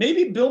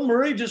Bill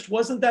Murray just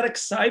wasn't that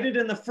excited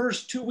in the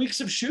first 2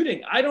 weeks of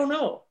shooting. I don't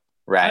know.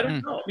 Right. I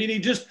don't know. I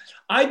mean,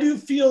 I do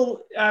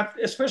feel,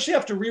 especially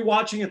after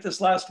rewatching it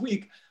this last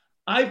week,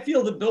 I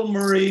feel that Bill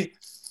Murray,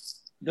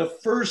 the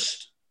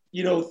first,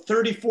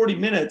 30, 40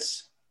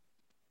 minutes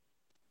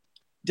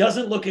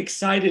doesn't look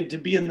excited to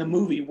be in the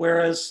movie.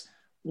 Whereas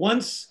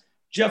once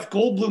Jeff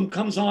Goldblum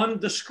comes on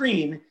the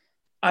screen,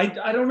 I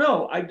don't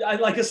know. I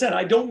like I said,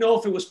 I don't know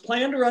if it was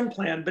planned or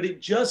unplanned, but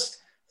it just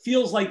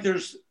feels like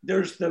there's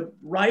the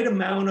right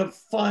amount of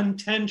fun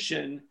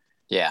tension.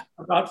 Yeah.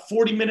 About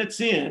 40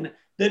 minutes in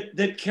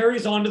that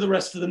carries on to the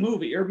rest of the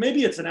movie, or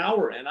maybe it's an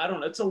hour in. I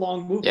don't know. It's a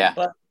long movie,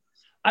 but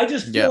I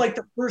just feel like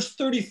the first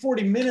 30,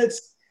 40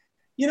 minutes,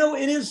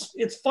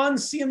 it's fun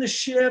seeing the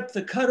ship,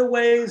 the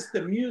cutaways,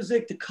 the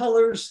music, the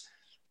colors.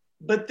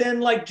 But then,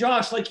 like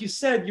Josh, like you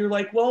said, you're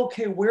like, well,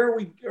 okay, where are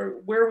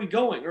we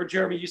going? Or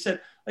Jeremy, you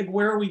said, like,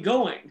 where are we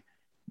going?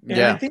 And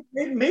I think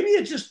maybe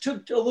it just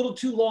took a little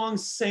too long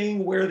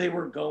saying where they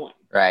were going.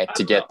 Right,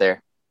 to get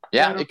there.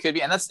 Yeah, it could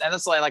be. And that's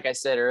like I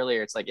said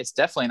earlier, it's like, it's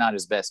definitely not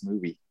his best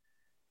movie.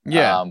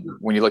 Yeah.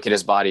 When you look at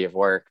his body of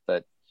work,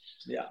 but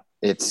yeah,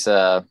 it's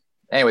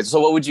anyway.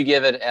 So what would you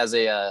give it as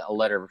a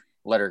letter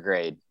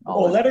grade?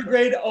 Letter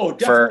grade. Oh,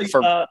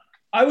 definitely.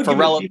 I would give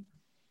it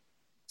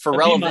for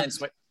relevance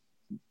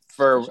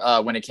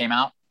for when it came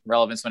out,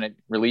 relevance when it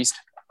released.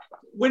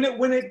 When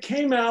it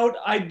came out,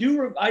 I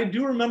do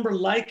remember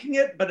liking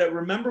it, but I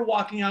remember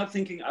walking out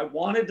thinking I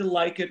wanted to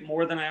like it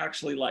more than I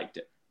actually liked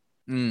it.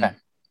 Okay.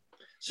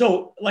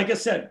 So, like I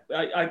said,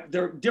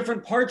 there are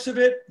different parts of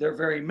it. They're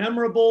very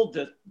memorable.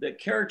 The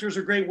characters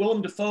are great.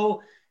 Willem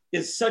Dafoe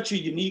is such a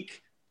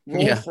unique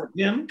role for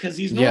him because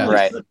he's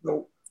normally such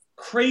a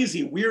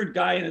crazy, weird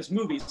guy in his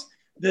movies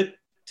that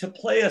to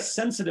play a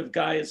sensitive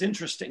guy is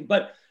interesting.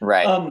 But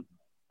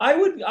I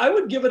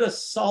would give it a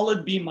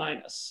solid B-.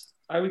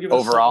 I would give it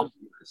overall.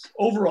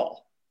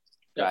 Overall.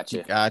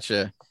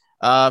 Gotcha.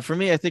 For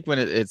me, I think when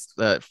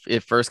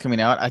it first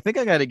coming out, I think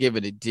I got to give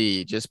it a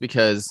D just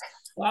because.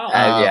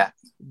 Wow.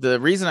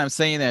 The reason I'm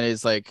saying that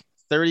is like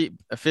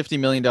 $50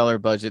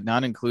 million budget,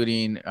 not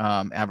including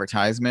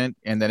advertisement,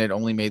 and then it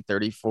only made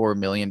 34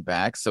 million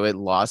back, so it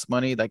lost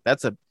money. Like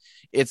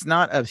it's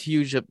not a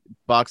huge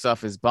box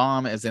office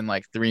bomb, as in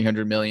like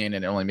 300 million,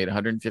 and it only made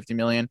 150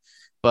 million,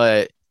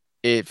 but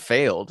it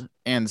failed.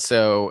 And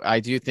so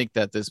I do think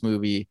that this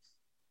movie,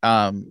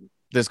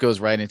 this goes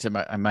right into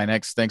my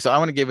next thing. So I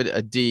want to give it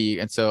a D.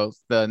 And so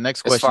the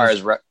next question, as far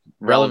as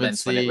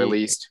relevance when it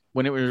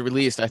was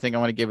released, I think I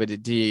want to give it a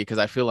D because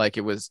I feel like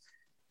it was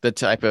the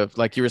type of,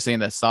 like you were saying,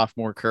 that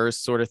sophomore curse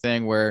sort of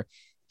thing where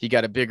he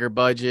got a bigger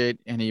budget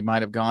and he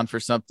might have gone for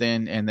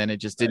something and then it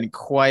just didn't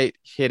quite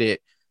hit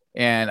it.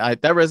 And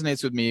that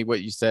resonates with me,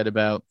 what you said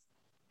about,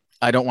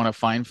 I don't want to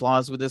find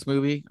flaws with this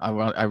movie.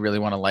 I really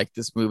want to like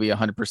this movie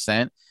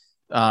 100%.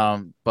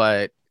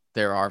 But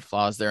there are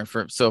flaws there. And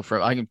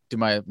I can do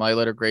my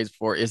letter grades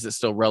for, is it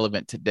still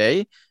relevant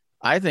today?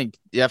 I think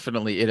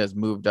definitely it has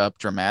moved up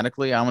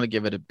dramatically. I'm going to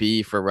give it a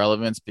B for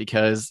relevance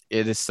because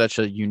it is such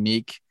a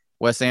unique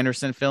Wes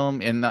Anderson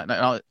film, and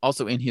not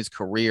also in his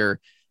career.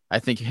 I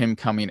think him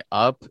coming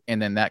up and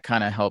then that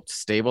kind of helped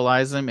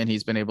stabilize him, and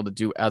he's been able to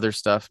do other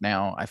stuff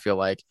now. I feel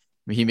like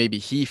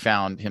he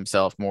found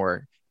himself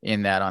more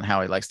in that on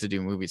how he likes to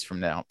do movies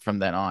from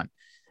then on.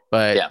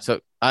 But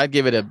so I'd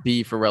give it a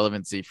B for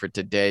relevancy for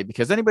today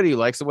because anybody who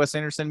likes a Wes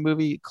Anderson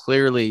movie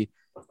clearly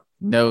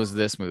knows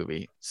this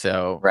movie.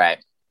 So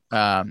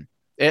and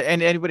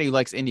anybody who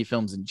likes indie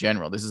films in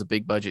general, this is a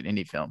big budget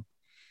indie film.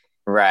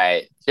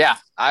 Right. Yeah,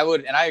 I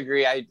would. And I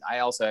agree. I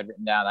also had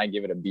written down, I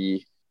give it a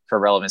B for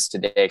relevance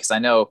today. Cause I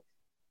know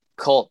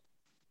cult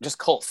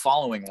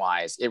following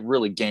wise, it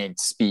really gained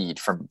speed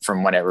from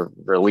when it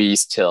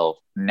released till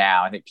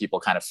now. I think people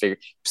kind of figured,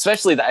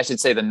 especially I should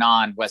say the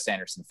non Wes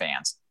Anderson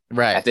fans.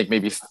 Right. I think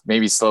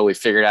maybe slowly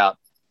figured out,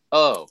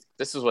 oh,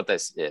 this is what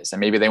this is. And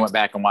maybe they went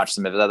back and watched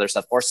some of his other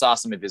stuff or saw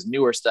some of his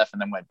newer stuff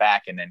and then went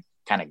back and then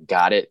kind of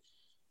got it.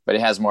 But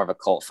it has more of a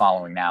cult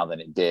following now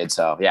than it did.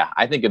 So yeah,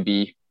 I think a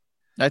B.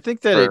 I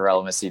think that for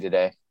relevancy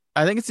today.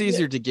 I think it's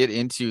easier to get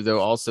into though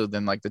also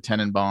than like the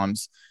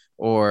Tenenbaums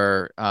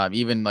or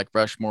even like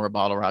Rushmore or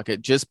Bottle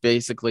Rocket, just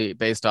basically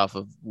based off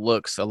of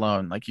looks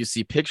alone. Like you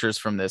see pictures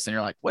from this and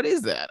you're like, what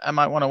is that? I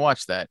might want to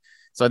watch that.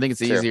 So I think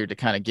it's easier to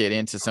kind of get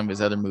into some of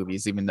his other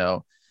movies, even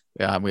though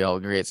we all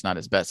agree it's not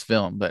his best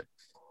film. But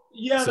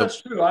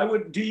that's true. I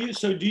would. Do you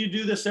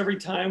do this every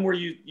time where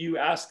you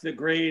ask the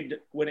grade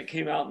when it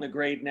came out and the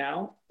grade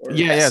now?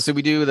 Yeah. So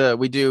we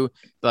do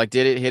like,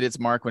 did it hit its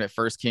mark when it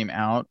first came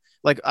out?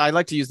 Like I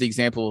like to use the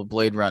example of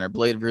Blade Runner.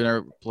 Blade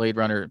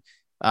Runner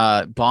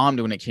bombed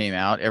when it came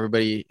out.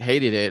 Everybody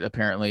hated it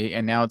apparently,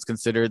 and now it's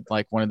considered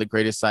like one of the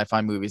greatest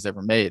sci-fi movies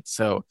ever made.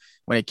 So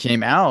when it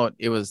came out,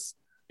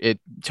 it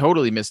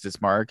totally missed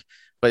its mark.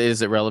 But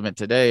is it relevant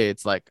today?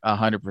 It's like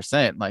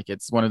 100%. Like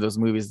it's one of those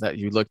movies that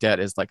you looked at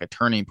as like a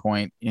turning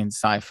point in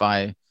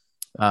sci-fi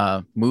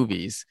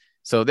movies.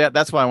 So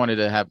that's why I wanted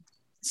to have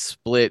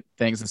split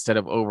things instead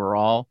of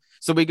overall.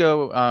 So we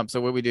go.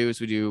 So what we do is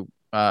did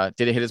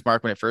it hit its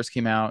mark when it first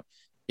came out?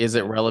 Is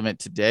it relevant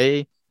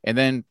today? And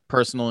then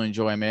personal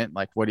enjoyment,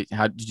 like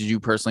how did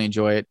you personally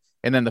enjoy it?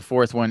 And then the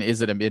fourth one,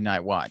 is it a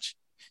midnight watch?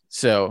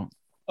 So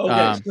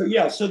okay,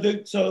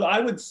 so I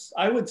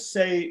would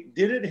say,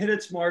 did it hit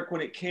its mark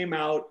when it came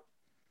out?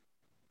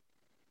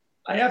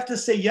 I have to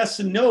say yes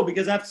and no,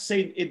 because I have to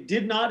say it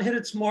did not hit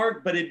its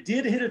mark, but it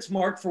did hit its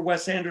mark for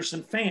Wes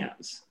Anderson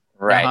fans.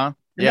 Right. Uh-huh.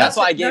 Yeah. That's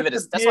why I gave it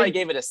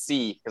a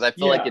C, because I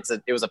feel like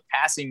it was a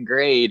passing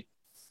grade.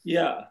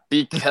 Yeah.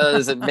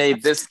 Because it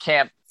made this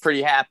camp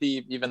pretty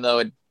happy, even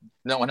though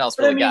no one else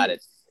really got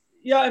it.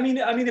 Yeah, I mean,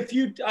 I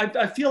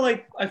feel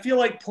like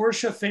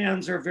Porsche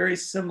fans are very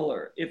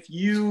similar.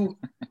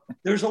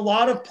 There's a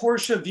lot of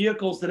Porsche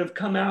vehicles that have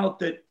come out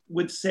that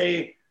would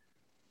say,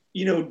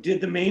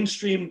 did the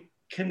mainstream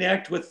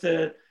connect with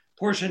the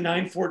Porsche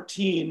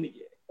 914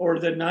 or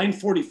the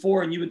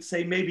 944? And you would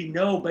say maybe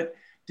no, but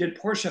did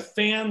Porsche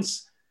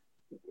fans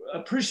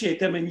appreciate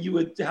them? And you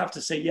would have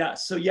to say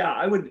yes. So yeah,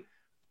 I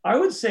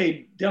would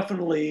say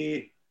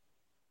definitely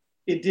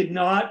it did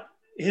not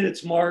hit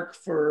its mark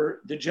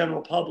for the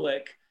general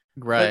public.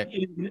 Right.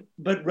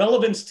 But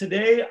relevance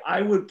today,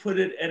 I would put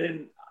it at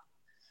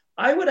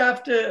I would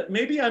have to,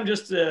 maybe I'm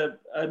just a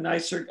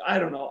nicer, I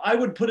don't know. I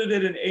would put it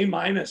at an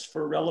A-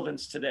 for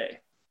relevance today.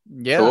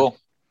 Yeah. Cool.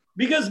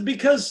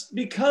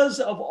 Because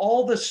of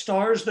all the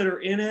stars that are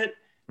in it,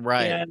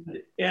 right,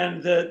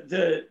 and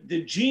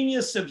the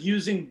genius of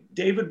using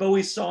David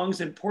Bowie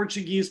songs in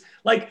Portuguese.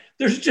 Like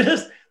there's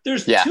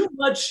too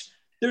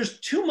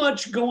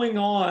much going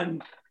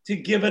on to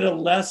give it a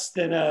less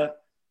than a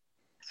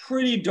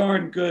pretty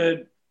darn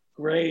good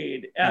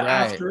grade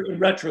after in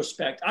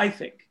retrospect. I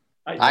think.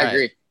 I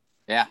agree.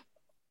 Yeah.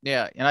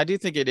 Yeah, and I do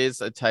think it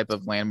is a type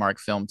of landmark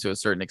film to a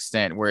certain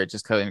extent, where it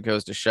just kind of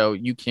goes to show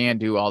you can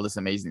do all this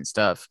amazing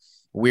stuff,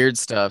 weird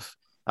stuff.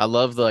 I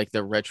love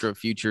the retro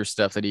future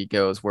stuff that he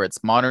goes, where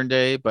it's modern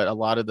day, but a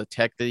lot of the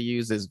tech they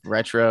use is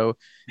retro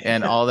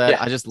and all that.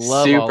 Yeah. I just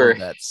love all of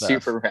that stuff.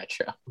 Super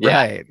retro. Yeah.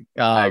 Right.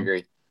 I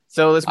agree.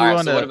 So let's move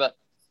on to what about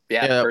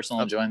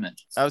personal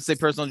enjoyment? I would say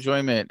personal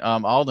enjoyment.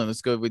 Alden,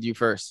 let's go with you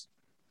first.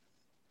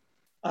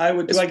 Do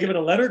I give it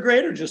a letter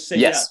grade or just say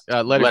yes?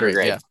 Letter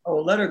grade. Yeah. Oh,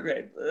 letter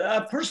grade.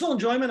 Personal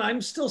enjoyment.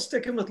 I'm still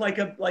sticking with like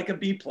a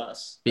B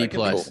plus. B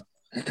plus.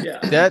 Yeah.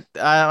 That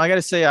I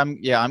gotta say,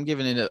 I'm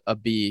giving it a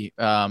B.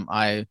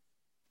 I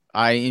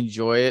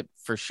enjoy it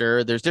for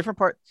sure. There's different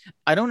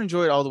I don't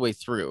enjoy it all the way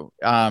through.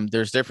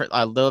 There's different.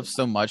 I love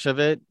so much of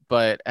it,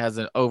 but as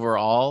an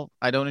overall,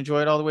 I don't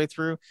enjoy it all the way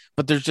through.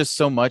 But there's just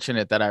so much in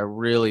it that I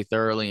really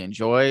thoroughly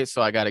enjoy.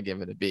 So I got to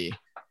give it a B.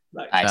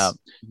 Nice.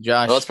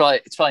 Josh. Well,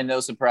 it's probably no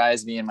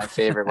surprise being my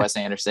favorite Wes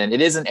Anderson. It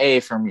is an A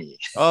for me.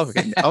 Oh,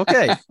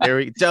 okay. There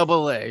we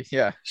double A.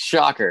 Yeah.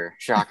 Shocker.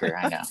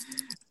 I know.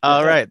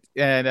 All right.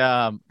 And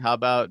how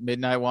about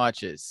midnight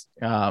watches?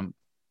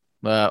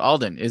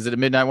 Alden, is it a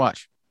midnight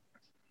watch?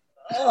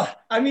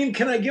 I mean,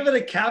 can I give it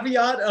a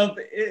caveat of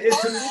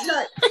it's a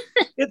midnight?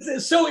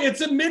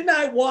 It's a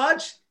midnight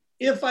watch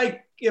if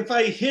I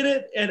hit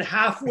it at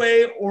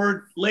halfway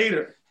or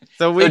later.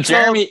 So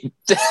Jeremy.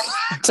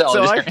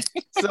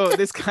 So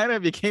this kind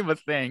of became a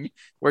thing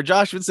where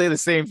Josh would say the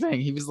same thing.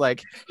 He was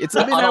like, "It's a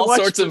midnight all watch."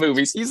 Sorts of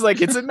movies. He's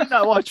like, "It's a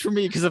midnight watch for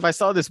me because if I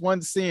saw this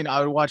one scene,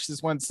 I would watch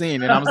this one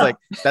scene." And I was like,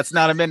 "That's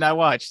not a midnight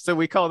watch." So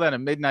we call that a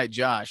midnight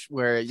Josh,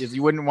 where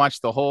you wouldn't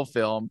watch the whole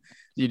film,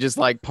 you just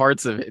like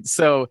parts of it.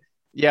 So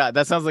yeah,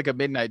 that sounds like a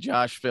midnight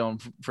Josh film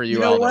for you.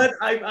 You know what?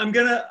 I'm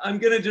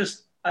gonna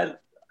just.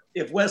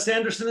 If Wes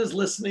Anderson is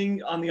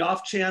listening, on the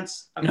off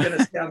chance, I'm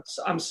gonna say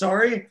I'm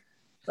sorry.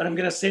 But I'm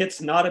gonna say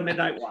it's not a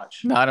midnight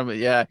watch.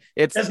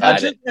 It's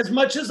as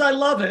much as I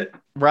love it.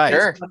 Right.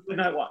 Sure. It's not a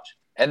midnight watch.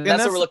 And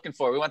that's what we're looking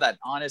for. We want that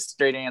honest,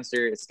 straight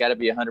answer. It's got to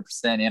be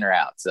 100% in or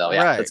out. So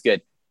yeah, that's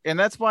good. And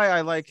that's why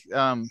I like.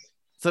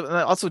 So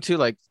also too,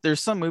 like there's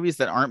some movies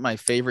that aren't my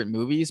favorite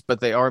movies, but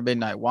they are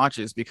midnight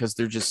watches because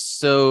they're just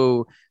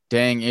so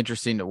dang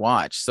interesting to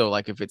watch. So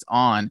like if it's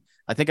on,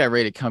 I think I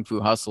rated Kung Fu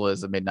Hustle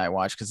as a midnight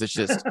watch because it's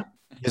just.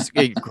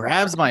 It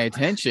grabs my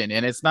attention,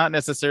 and it's not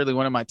necessarily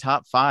one of my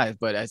top 5,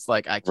 but it's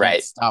like I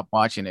can't stop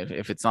watching it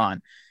if it's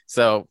on.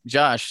 So,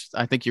 Josh,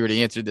 I think you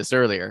already answered this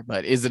earlier,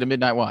 but is it a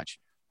midnight watch?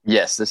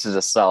 Yes, this is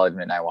a solid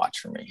midnight watch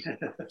for me.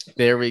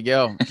 There we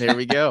go.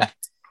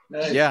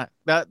 Nice. Yeah,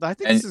 I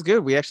think this is good.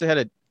 We actually had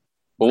a.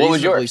 Well, what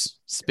was yours?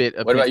 What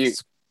about you?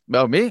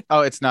 Oh, me?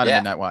 Oh, it's not a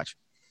midnight watch.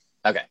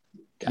 Okay.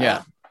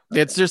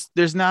 It's just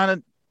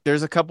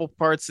there's a couple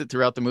parts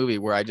throughout the movie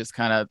where I just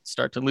kind of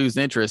start to lose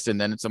interest, and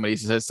then somebody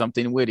says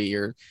something witty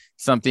or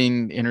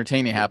something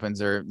entertaining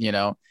happens, or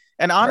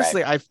and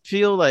honestly, I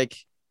feel like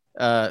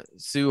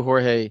Sue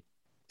Jorge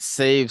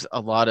saves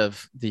a lot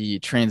of the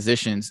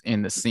transitions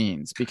in the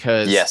scenes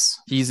because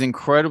he's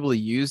incredibly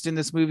used in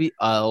this movie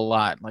a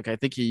lot. Like I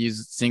think he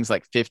sings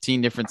like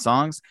 15 different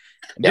songs.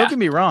 Don't get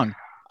me wrong,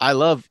 I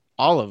love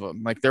all of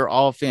them. Like they're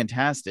all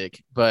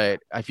fantastic,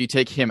 but if you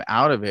take him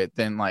out of it,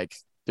 then like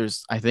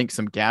there's I think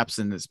some gaps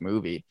in this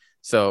movie.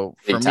 So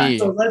for me,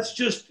 so let's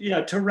just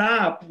to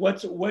wrap.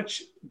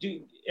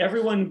 Do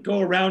everyone go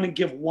around and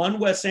give one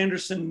Wes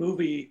Anderson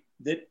movie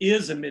that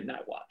is a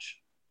midnight watch?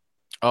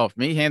 Oh, for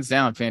me, hands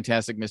down,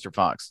 Fantastic Mr.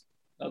 Fox.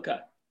 Okay.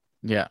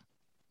 Yeah,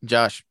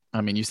 Josh.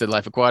 I mean, you said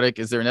Life Aquatic.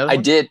 Is there another one?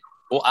 I did.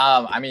 Well,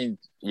 I mean,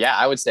 yeah,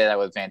 I would say that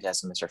with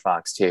Fantastic Mr.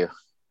 Fox too.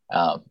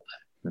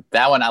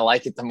 That one I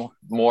like it the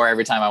more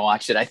every time I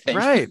watch it. I think.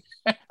 Right.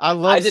 I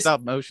love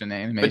stop motion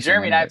animation. But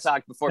Jeremy and I have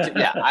talked before too.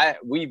 Yeah,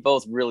 we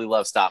both really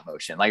love stop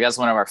motion. Like that's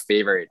one of our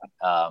favorite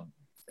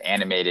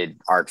animated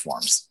art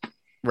forms.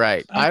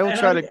 Right. I will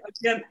try to.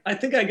 Again, I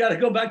think I got to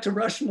go back to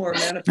Rushmore,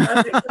 man. If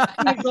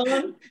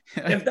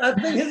that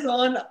thing is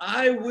on,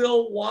 I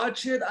will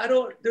watch it.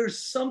 There's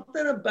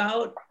something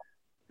about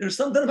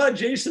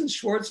Jason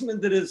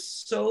Schwartzman that is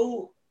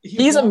so.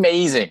 He's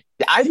amazing.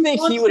 I think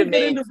he would have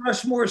made into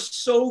Rushmore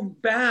so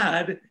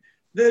bad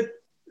that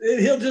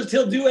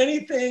he'll do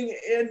anything.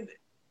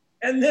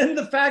 And then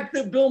the fact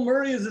that Bill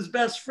Murray is his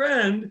best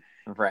friend,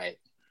 right,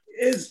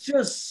 is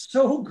just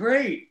so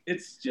great.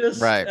 It's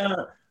just, right.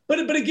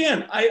 But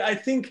again, I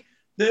think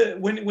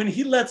when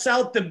he lets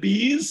out the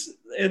bees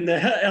in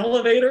the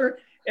elevator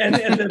and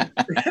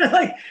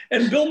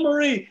and Bill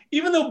Murray,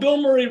 even though Bill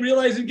Murray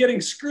realizes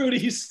getting screwed,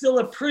 he still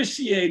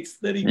appreciates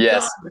that he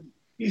got it.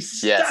 He's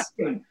stuck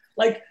in.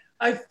 Like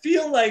I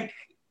feel like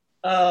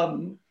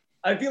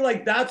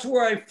that's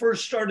where I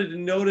first started to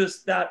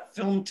notice that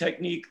film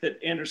technique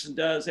that Anderson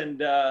does.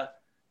 And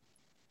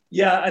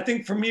I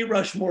think for me,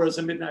 Rushmore is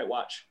a midnight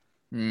watch.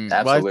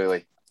 Absolutely.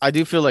 Well, I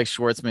do feel like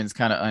Schwartzman's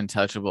kind of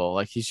untouchable.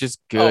 Like he's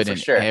just good in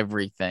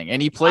everything, and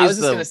he plays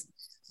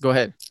Go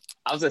ahead.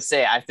 I was gonna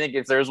say, I think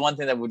if there's one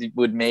thing that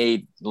would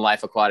made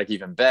Life Aquatic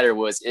even better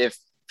was if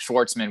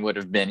Schwartzman would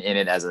have been in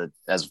it as a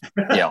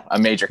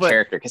major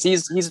character, because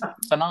he's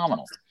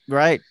phenomenal.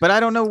 Right, but I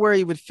don't know where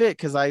he would fit,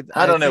 because I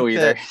don't know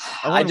either.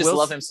 I just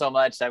love him so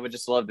much. I would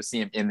just love to see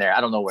him in there. I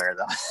don't know where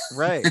though.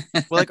 Right.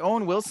 Well, like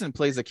Owen Wilson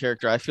plays a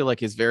character I feel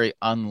like is very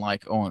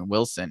unlike Owen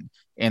Wilson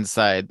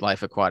inside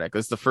Life Aquatic.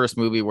 It's the first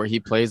movie where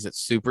he plays it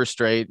super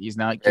straight. He's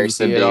not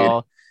goofy at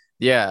all.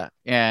 Yeah,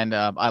 and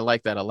I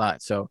like that a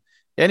lot. So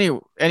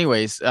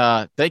anyways,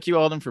 thank you,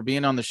 Alden, for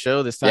being on the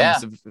show this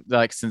time.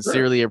 Like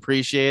sincerely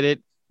appreciate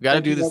it. We got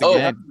to do this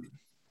again.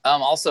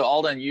 Also,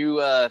 Alden,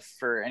 you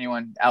for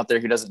anyone out there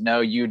who doesn't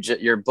know,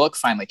 your book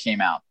finally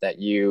came out that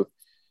you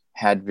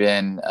had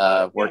been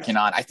working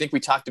on. I think we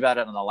talked about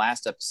it on the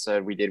last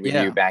episode we did with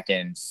you back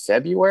in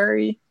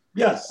February.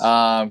 Yes.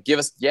 Give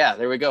us,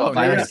 there we go. A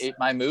Virus Ate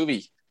My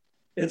Movie.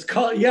 It's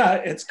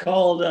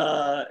called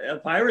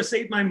A Virus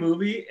Ate My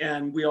Movie,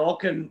 and we all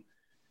can,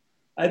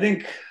 I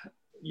think,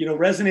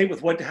 resonate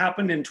with what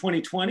happened in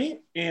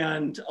 2020,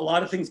 and a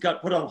lot of things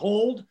got put on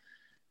hold.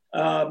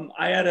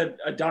 I had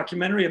a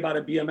documentary about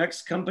a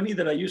BMX company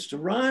that I used to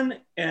run,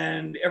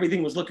 and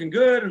everything was looking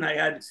good, and I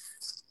had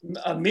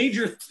a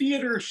major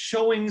theater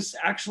showings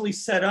actually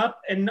set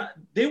up, and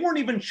they weren't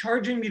even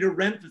charging me to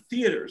rent the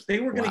theaters. They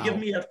were going to give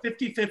me a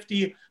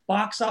 50-50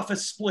 box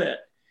office split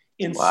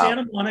in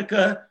Santa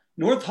Monica,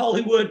 North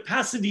Hollywood,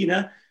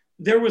 Pasadena.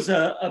 There was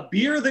a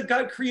beer that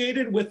got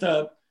created with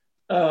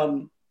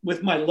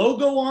with my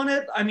logo on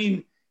it. I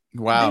mean,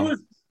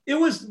 it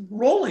was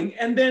rolling.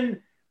 And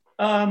then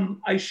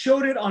I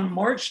showed it on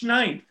March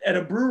 9th at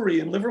a brewery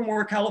in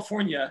Livermore,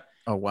 California.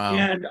 Oh, wow.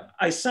 And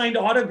I signed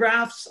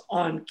autographs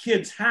on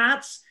kids'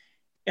 hats.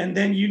 And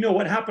then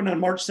what happened on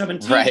March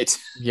 17th. Right.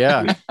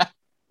 Yeah.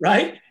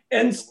 Right.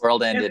 And the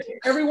world ended. And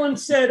everyone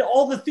said,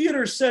 all the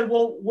theaters said,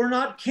 well, we're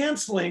not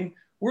canceling.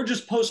 We're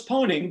just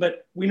postponing,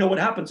 but we know what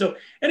happened. So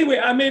anyway,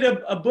 I made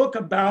a book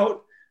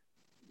about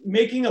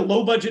making a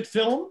low budget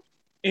film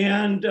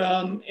and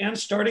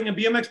starting a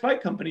BMX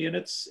bike company. And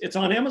it's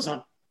on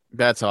Amazon.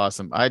 That's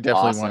awesome. I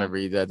definitely want to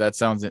read that. That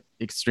sounds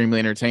extremely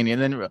entertaining.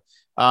 And then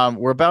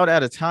we're about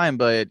out of time,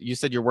 but you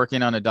said you're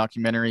working on a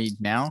documentary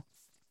now?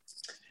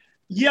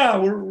 Yeah,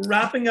 we're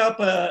wrapping up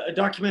a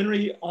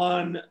documentary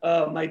on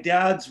my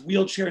dad's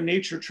wheelchair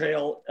nature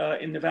trail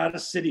in Nevada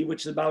City,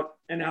 which is about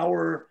an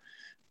hour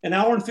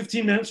and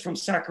 15 minutes from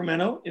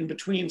Sacramento, in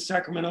between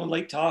Sacramento and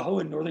Lake Tahoe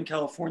in Northern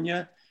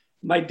California.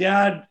 My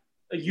dad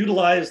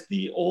utilized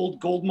the old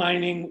gold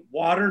mining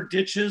water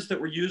ditches that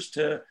were used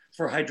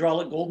for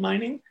hydraulic gold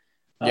mining.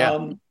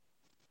 Yeah.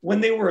 When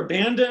they were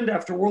abandoned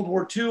after World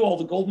War II, all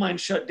the gold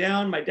mines shut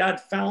down. My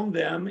dad found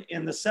them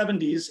in the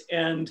 70s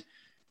and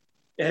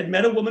had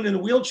met a woman in a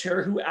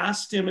wheelchair who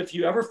asked him, if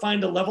you ever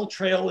find a level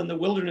trail in the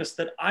wilderness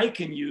that I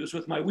can use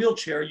with my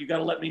wheelchair, you got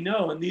to let me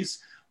know. And these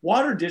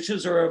water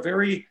ditches are a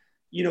very,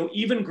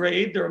 even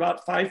grade. They're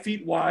about 5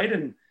 feet wide.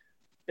 And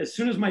as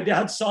soon as my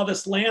dad saw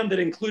this land that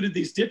included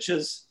these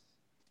ditches,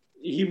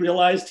 he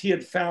realized he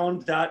had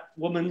found that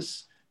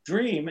woman's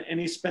dream. And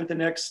he spent the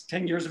next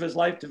 10 years of his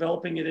life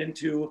developing it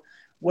into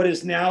what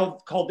is now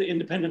called the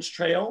Independence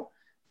Trail.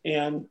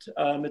 And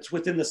it's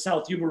within the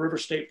South Yuba River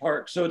State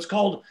Park. So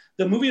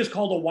the movie is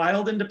called A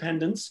Wild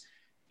Independence.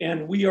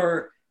 And we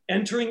are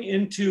entering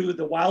into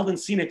the Wild and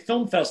Scenic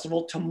Film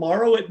Festival.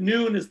 Tomorrow at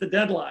noon is the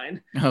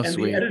deadline. Oh, and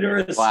sweet. The editor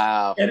is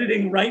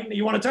editing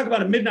you want to talk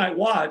about a midnight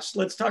watch?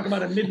 Let's talk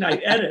about a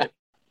midnight edit.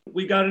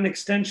 We got an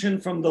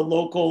extension from the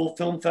local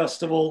film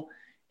festival,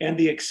 and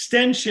the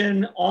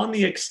extension on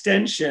the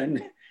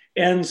extension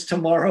ends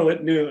tomorrow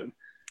at noon.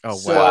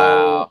 Oh,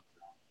 wow.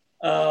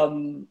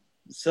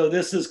 So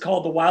this is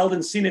called the Wild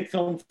and Scenic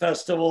Film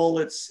Festival.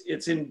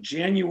 It's in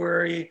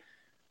January.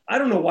 I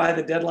don't know why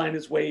the deadline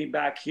is way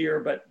back here,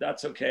 but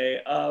that's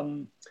okay.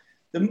 So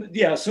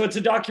it's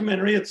a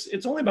documentary.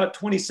 It's only about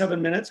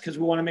 27 minutes because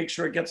we want to make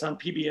sure it gets on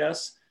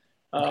PBS.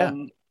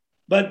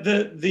 But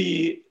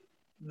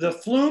the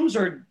flumes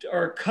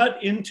are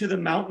cut into the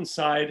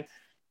mountainside,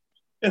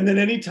 and then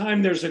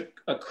anytime there's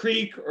a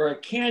creek or a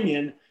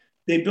canyon,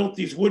 they built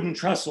these wooden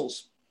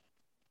trestles,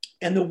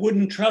 and the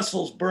wooden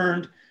trestles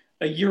burned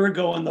a year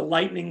ago in the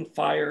lightning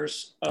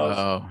fires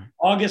of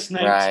August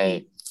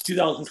 19th,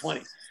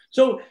 2020.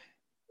 So,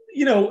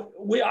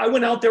 I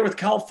went out there with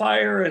CAL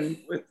FIRE and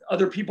with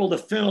other people to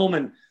film,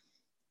 and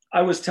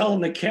I was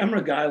telling the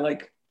camera guy,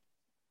 like,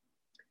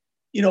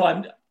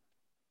 emotion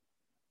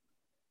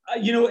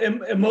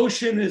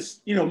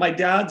is, my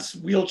dad's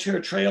wheelchair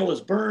trail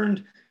is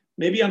burned.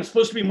 Maybe I'm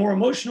supposed to be more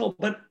emotional,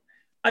 but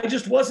I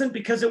just wasn't,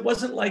 because it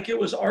wasn't like it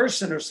was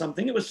arson or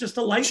something. It was just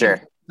a lightning.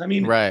 Sure. I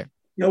mean, right.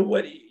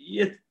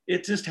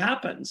 It just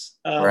happens.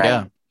 Right.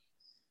 Yeah.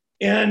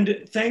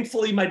 And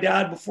thankfully, my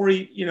dad, before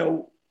he,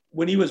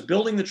 when he was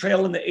building the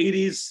trail in the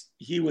 80s,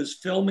 he was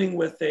filming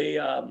with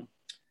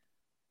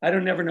I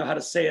don't never know how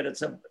to say it.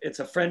 It's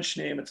a French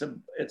name.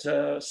 It's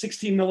a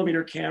 16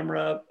 millimeter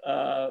camera,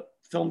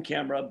 film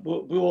camera,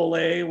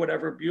 Buolet.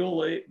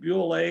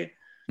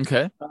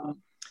 Okay.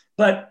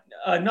 But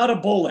not a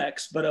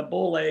Bolex, but a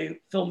Bolet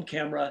film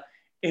camera.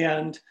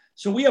 And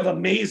so we have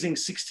amazing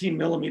 16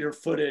 millimeter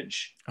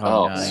footage.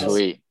 Oh, nice.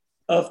 sweet.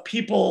 Of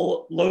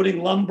people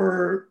loading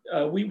lumber.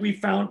 We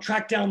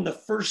tracked down the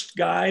first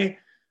guy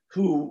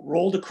who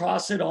rolled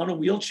across it on a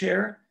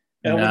wheelchair.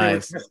 And when they were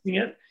testing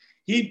it,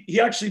 he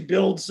actually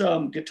builds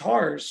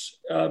guitars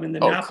in the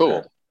Napa,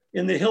 cool.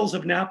 in the hills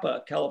of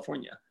Napa,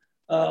 California.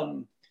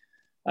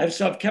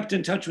 I've kept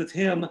in touch with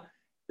him.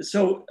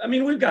 So, I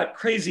mean, we've got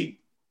crazy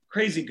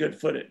good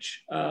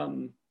footage.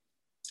 And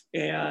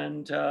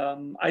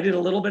I did a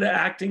little bit of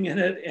acting in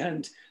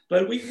it,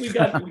 but we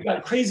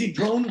got crazy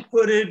drone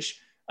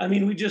footage. I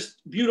mean,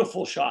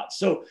 beautiful shots.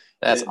 So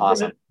that's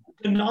awesome.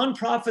 The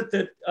nonprofit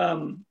that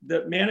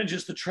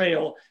manages the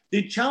trail,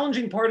 the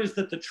challenging part is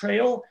that the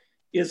trail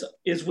is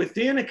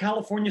within a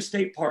California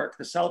state park,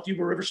 the South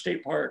Yuba River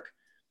State Park,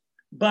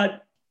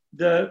 but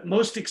the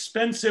most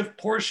expensive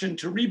portion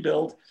to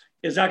rebuild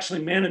is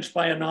actually managed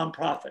by a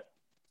nonprofit.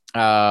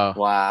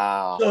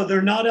 Wow. So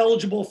they're not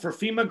eligible for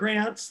FEMA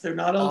grants. They're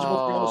not eligible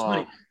for all this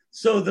money.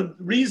 So the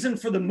reason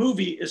for the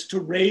movie is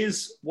to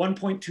raise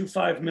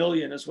 1.25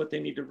 million is what they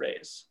need to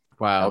raise.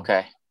 Wow.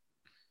 Okay.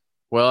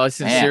 Well, I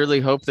sincerely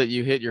hope that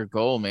you hit your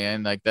goal,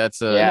 man. Like that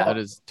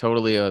is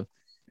totally a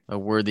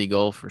worthy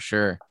goal for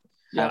sure.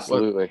 Yeah.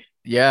 Absolutely.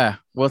 Yeah.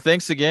 Well,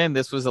 thanks again.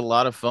 This was a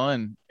lot of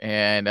fun,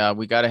 and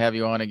we got to have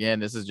you on again.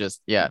 This is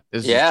just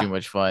too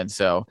much fun.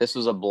 So this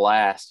was a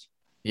blast.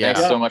 Yeah.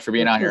 Thanks so much for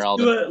being on here,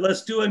 Alden.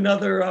 Let's do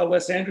another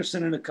Wes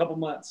Anderson in a couple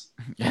months.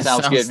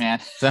 Sounds good, man.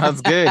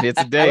 Sounds good.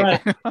 It's a date.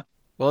 Right.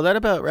 Well, that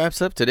about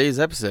wraps up today's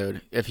episode.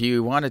 If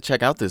you want to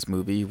check out this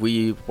movie,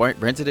 we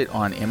rented it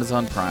on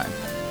Amazon Prime.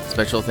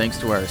 Special thanks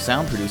to our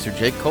sound producer,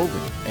 Jake Colvin.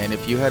 And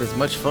if you had as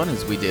much fun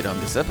as we did on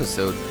this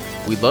episode,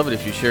 we'd love it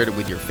if you shared it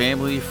with your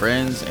family,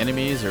 friends,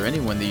 enemies, or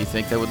anyone that you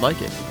think that would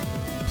like it.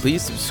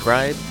 Please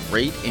subscribe,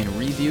 rate, and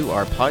review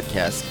our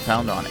podcast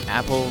found on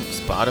Apple,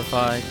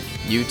 Spotify,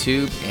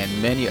 YouTube,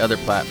 and many other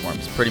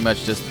platforms. Pretty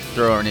much just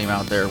throw our name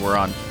out there. We're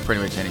on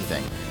pretty much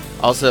anything.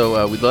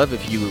 Also, we'd love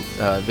if you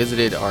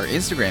visited our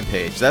Instagram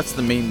page. That's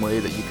the main way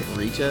that you can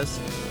reach us.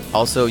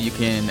 Also, you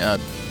can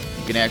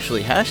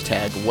actually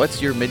hashtag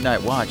What's Your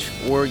Midnight Watch,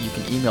 or you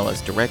can email us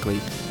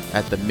directly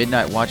at the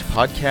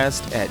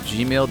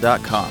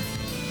midnightwatchpodcast@gmail.com.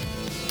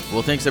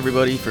 Well, thanks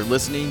everybody for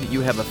listening.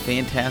 You have a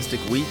fantastic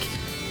week,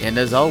 and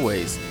as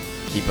always,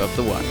 keep up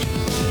the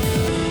watch.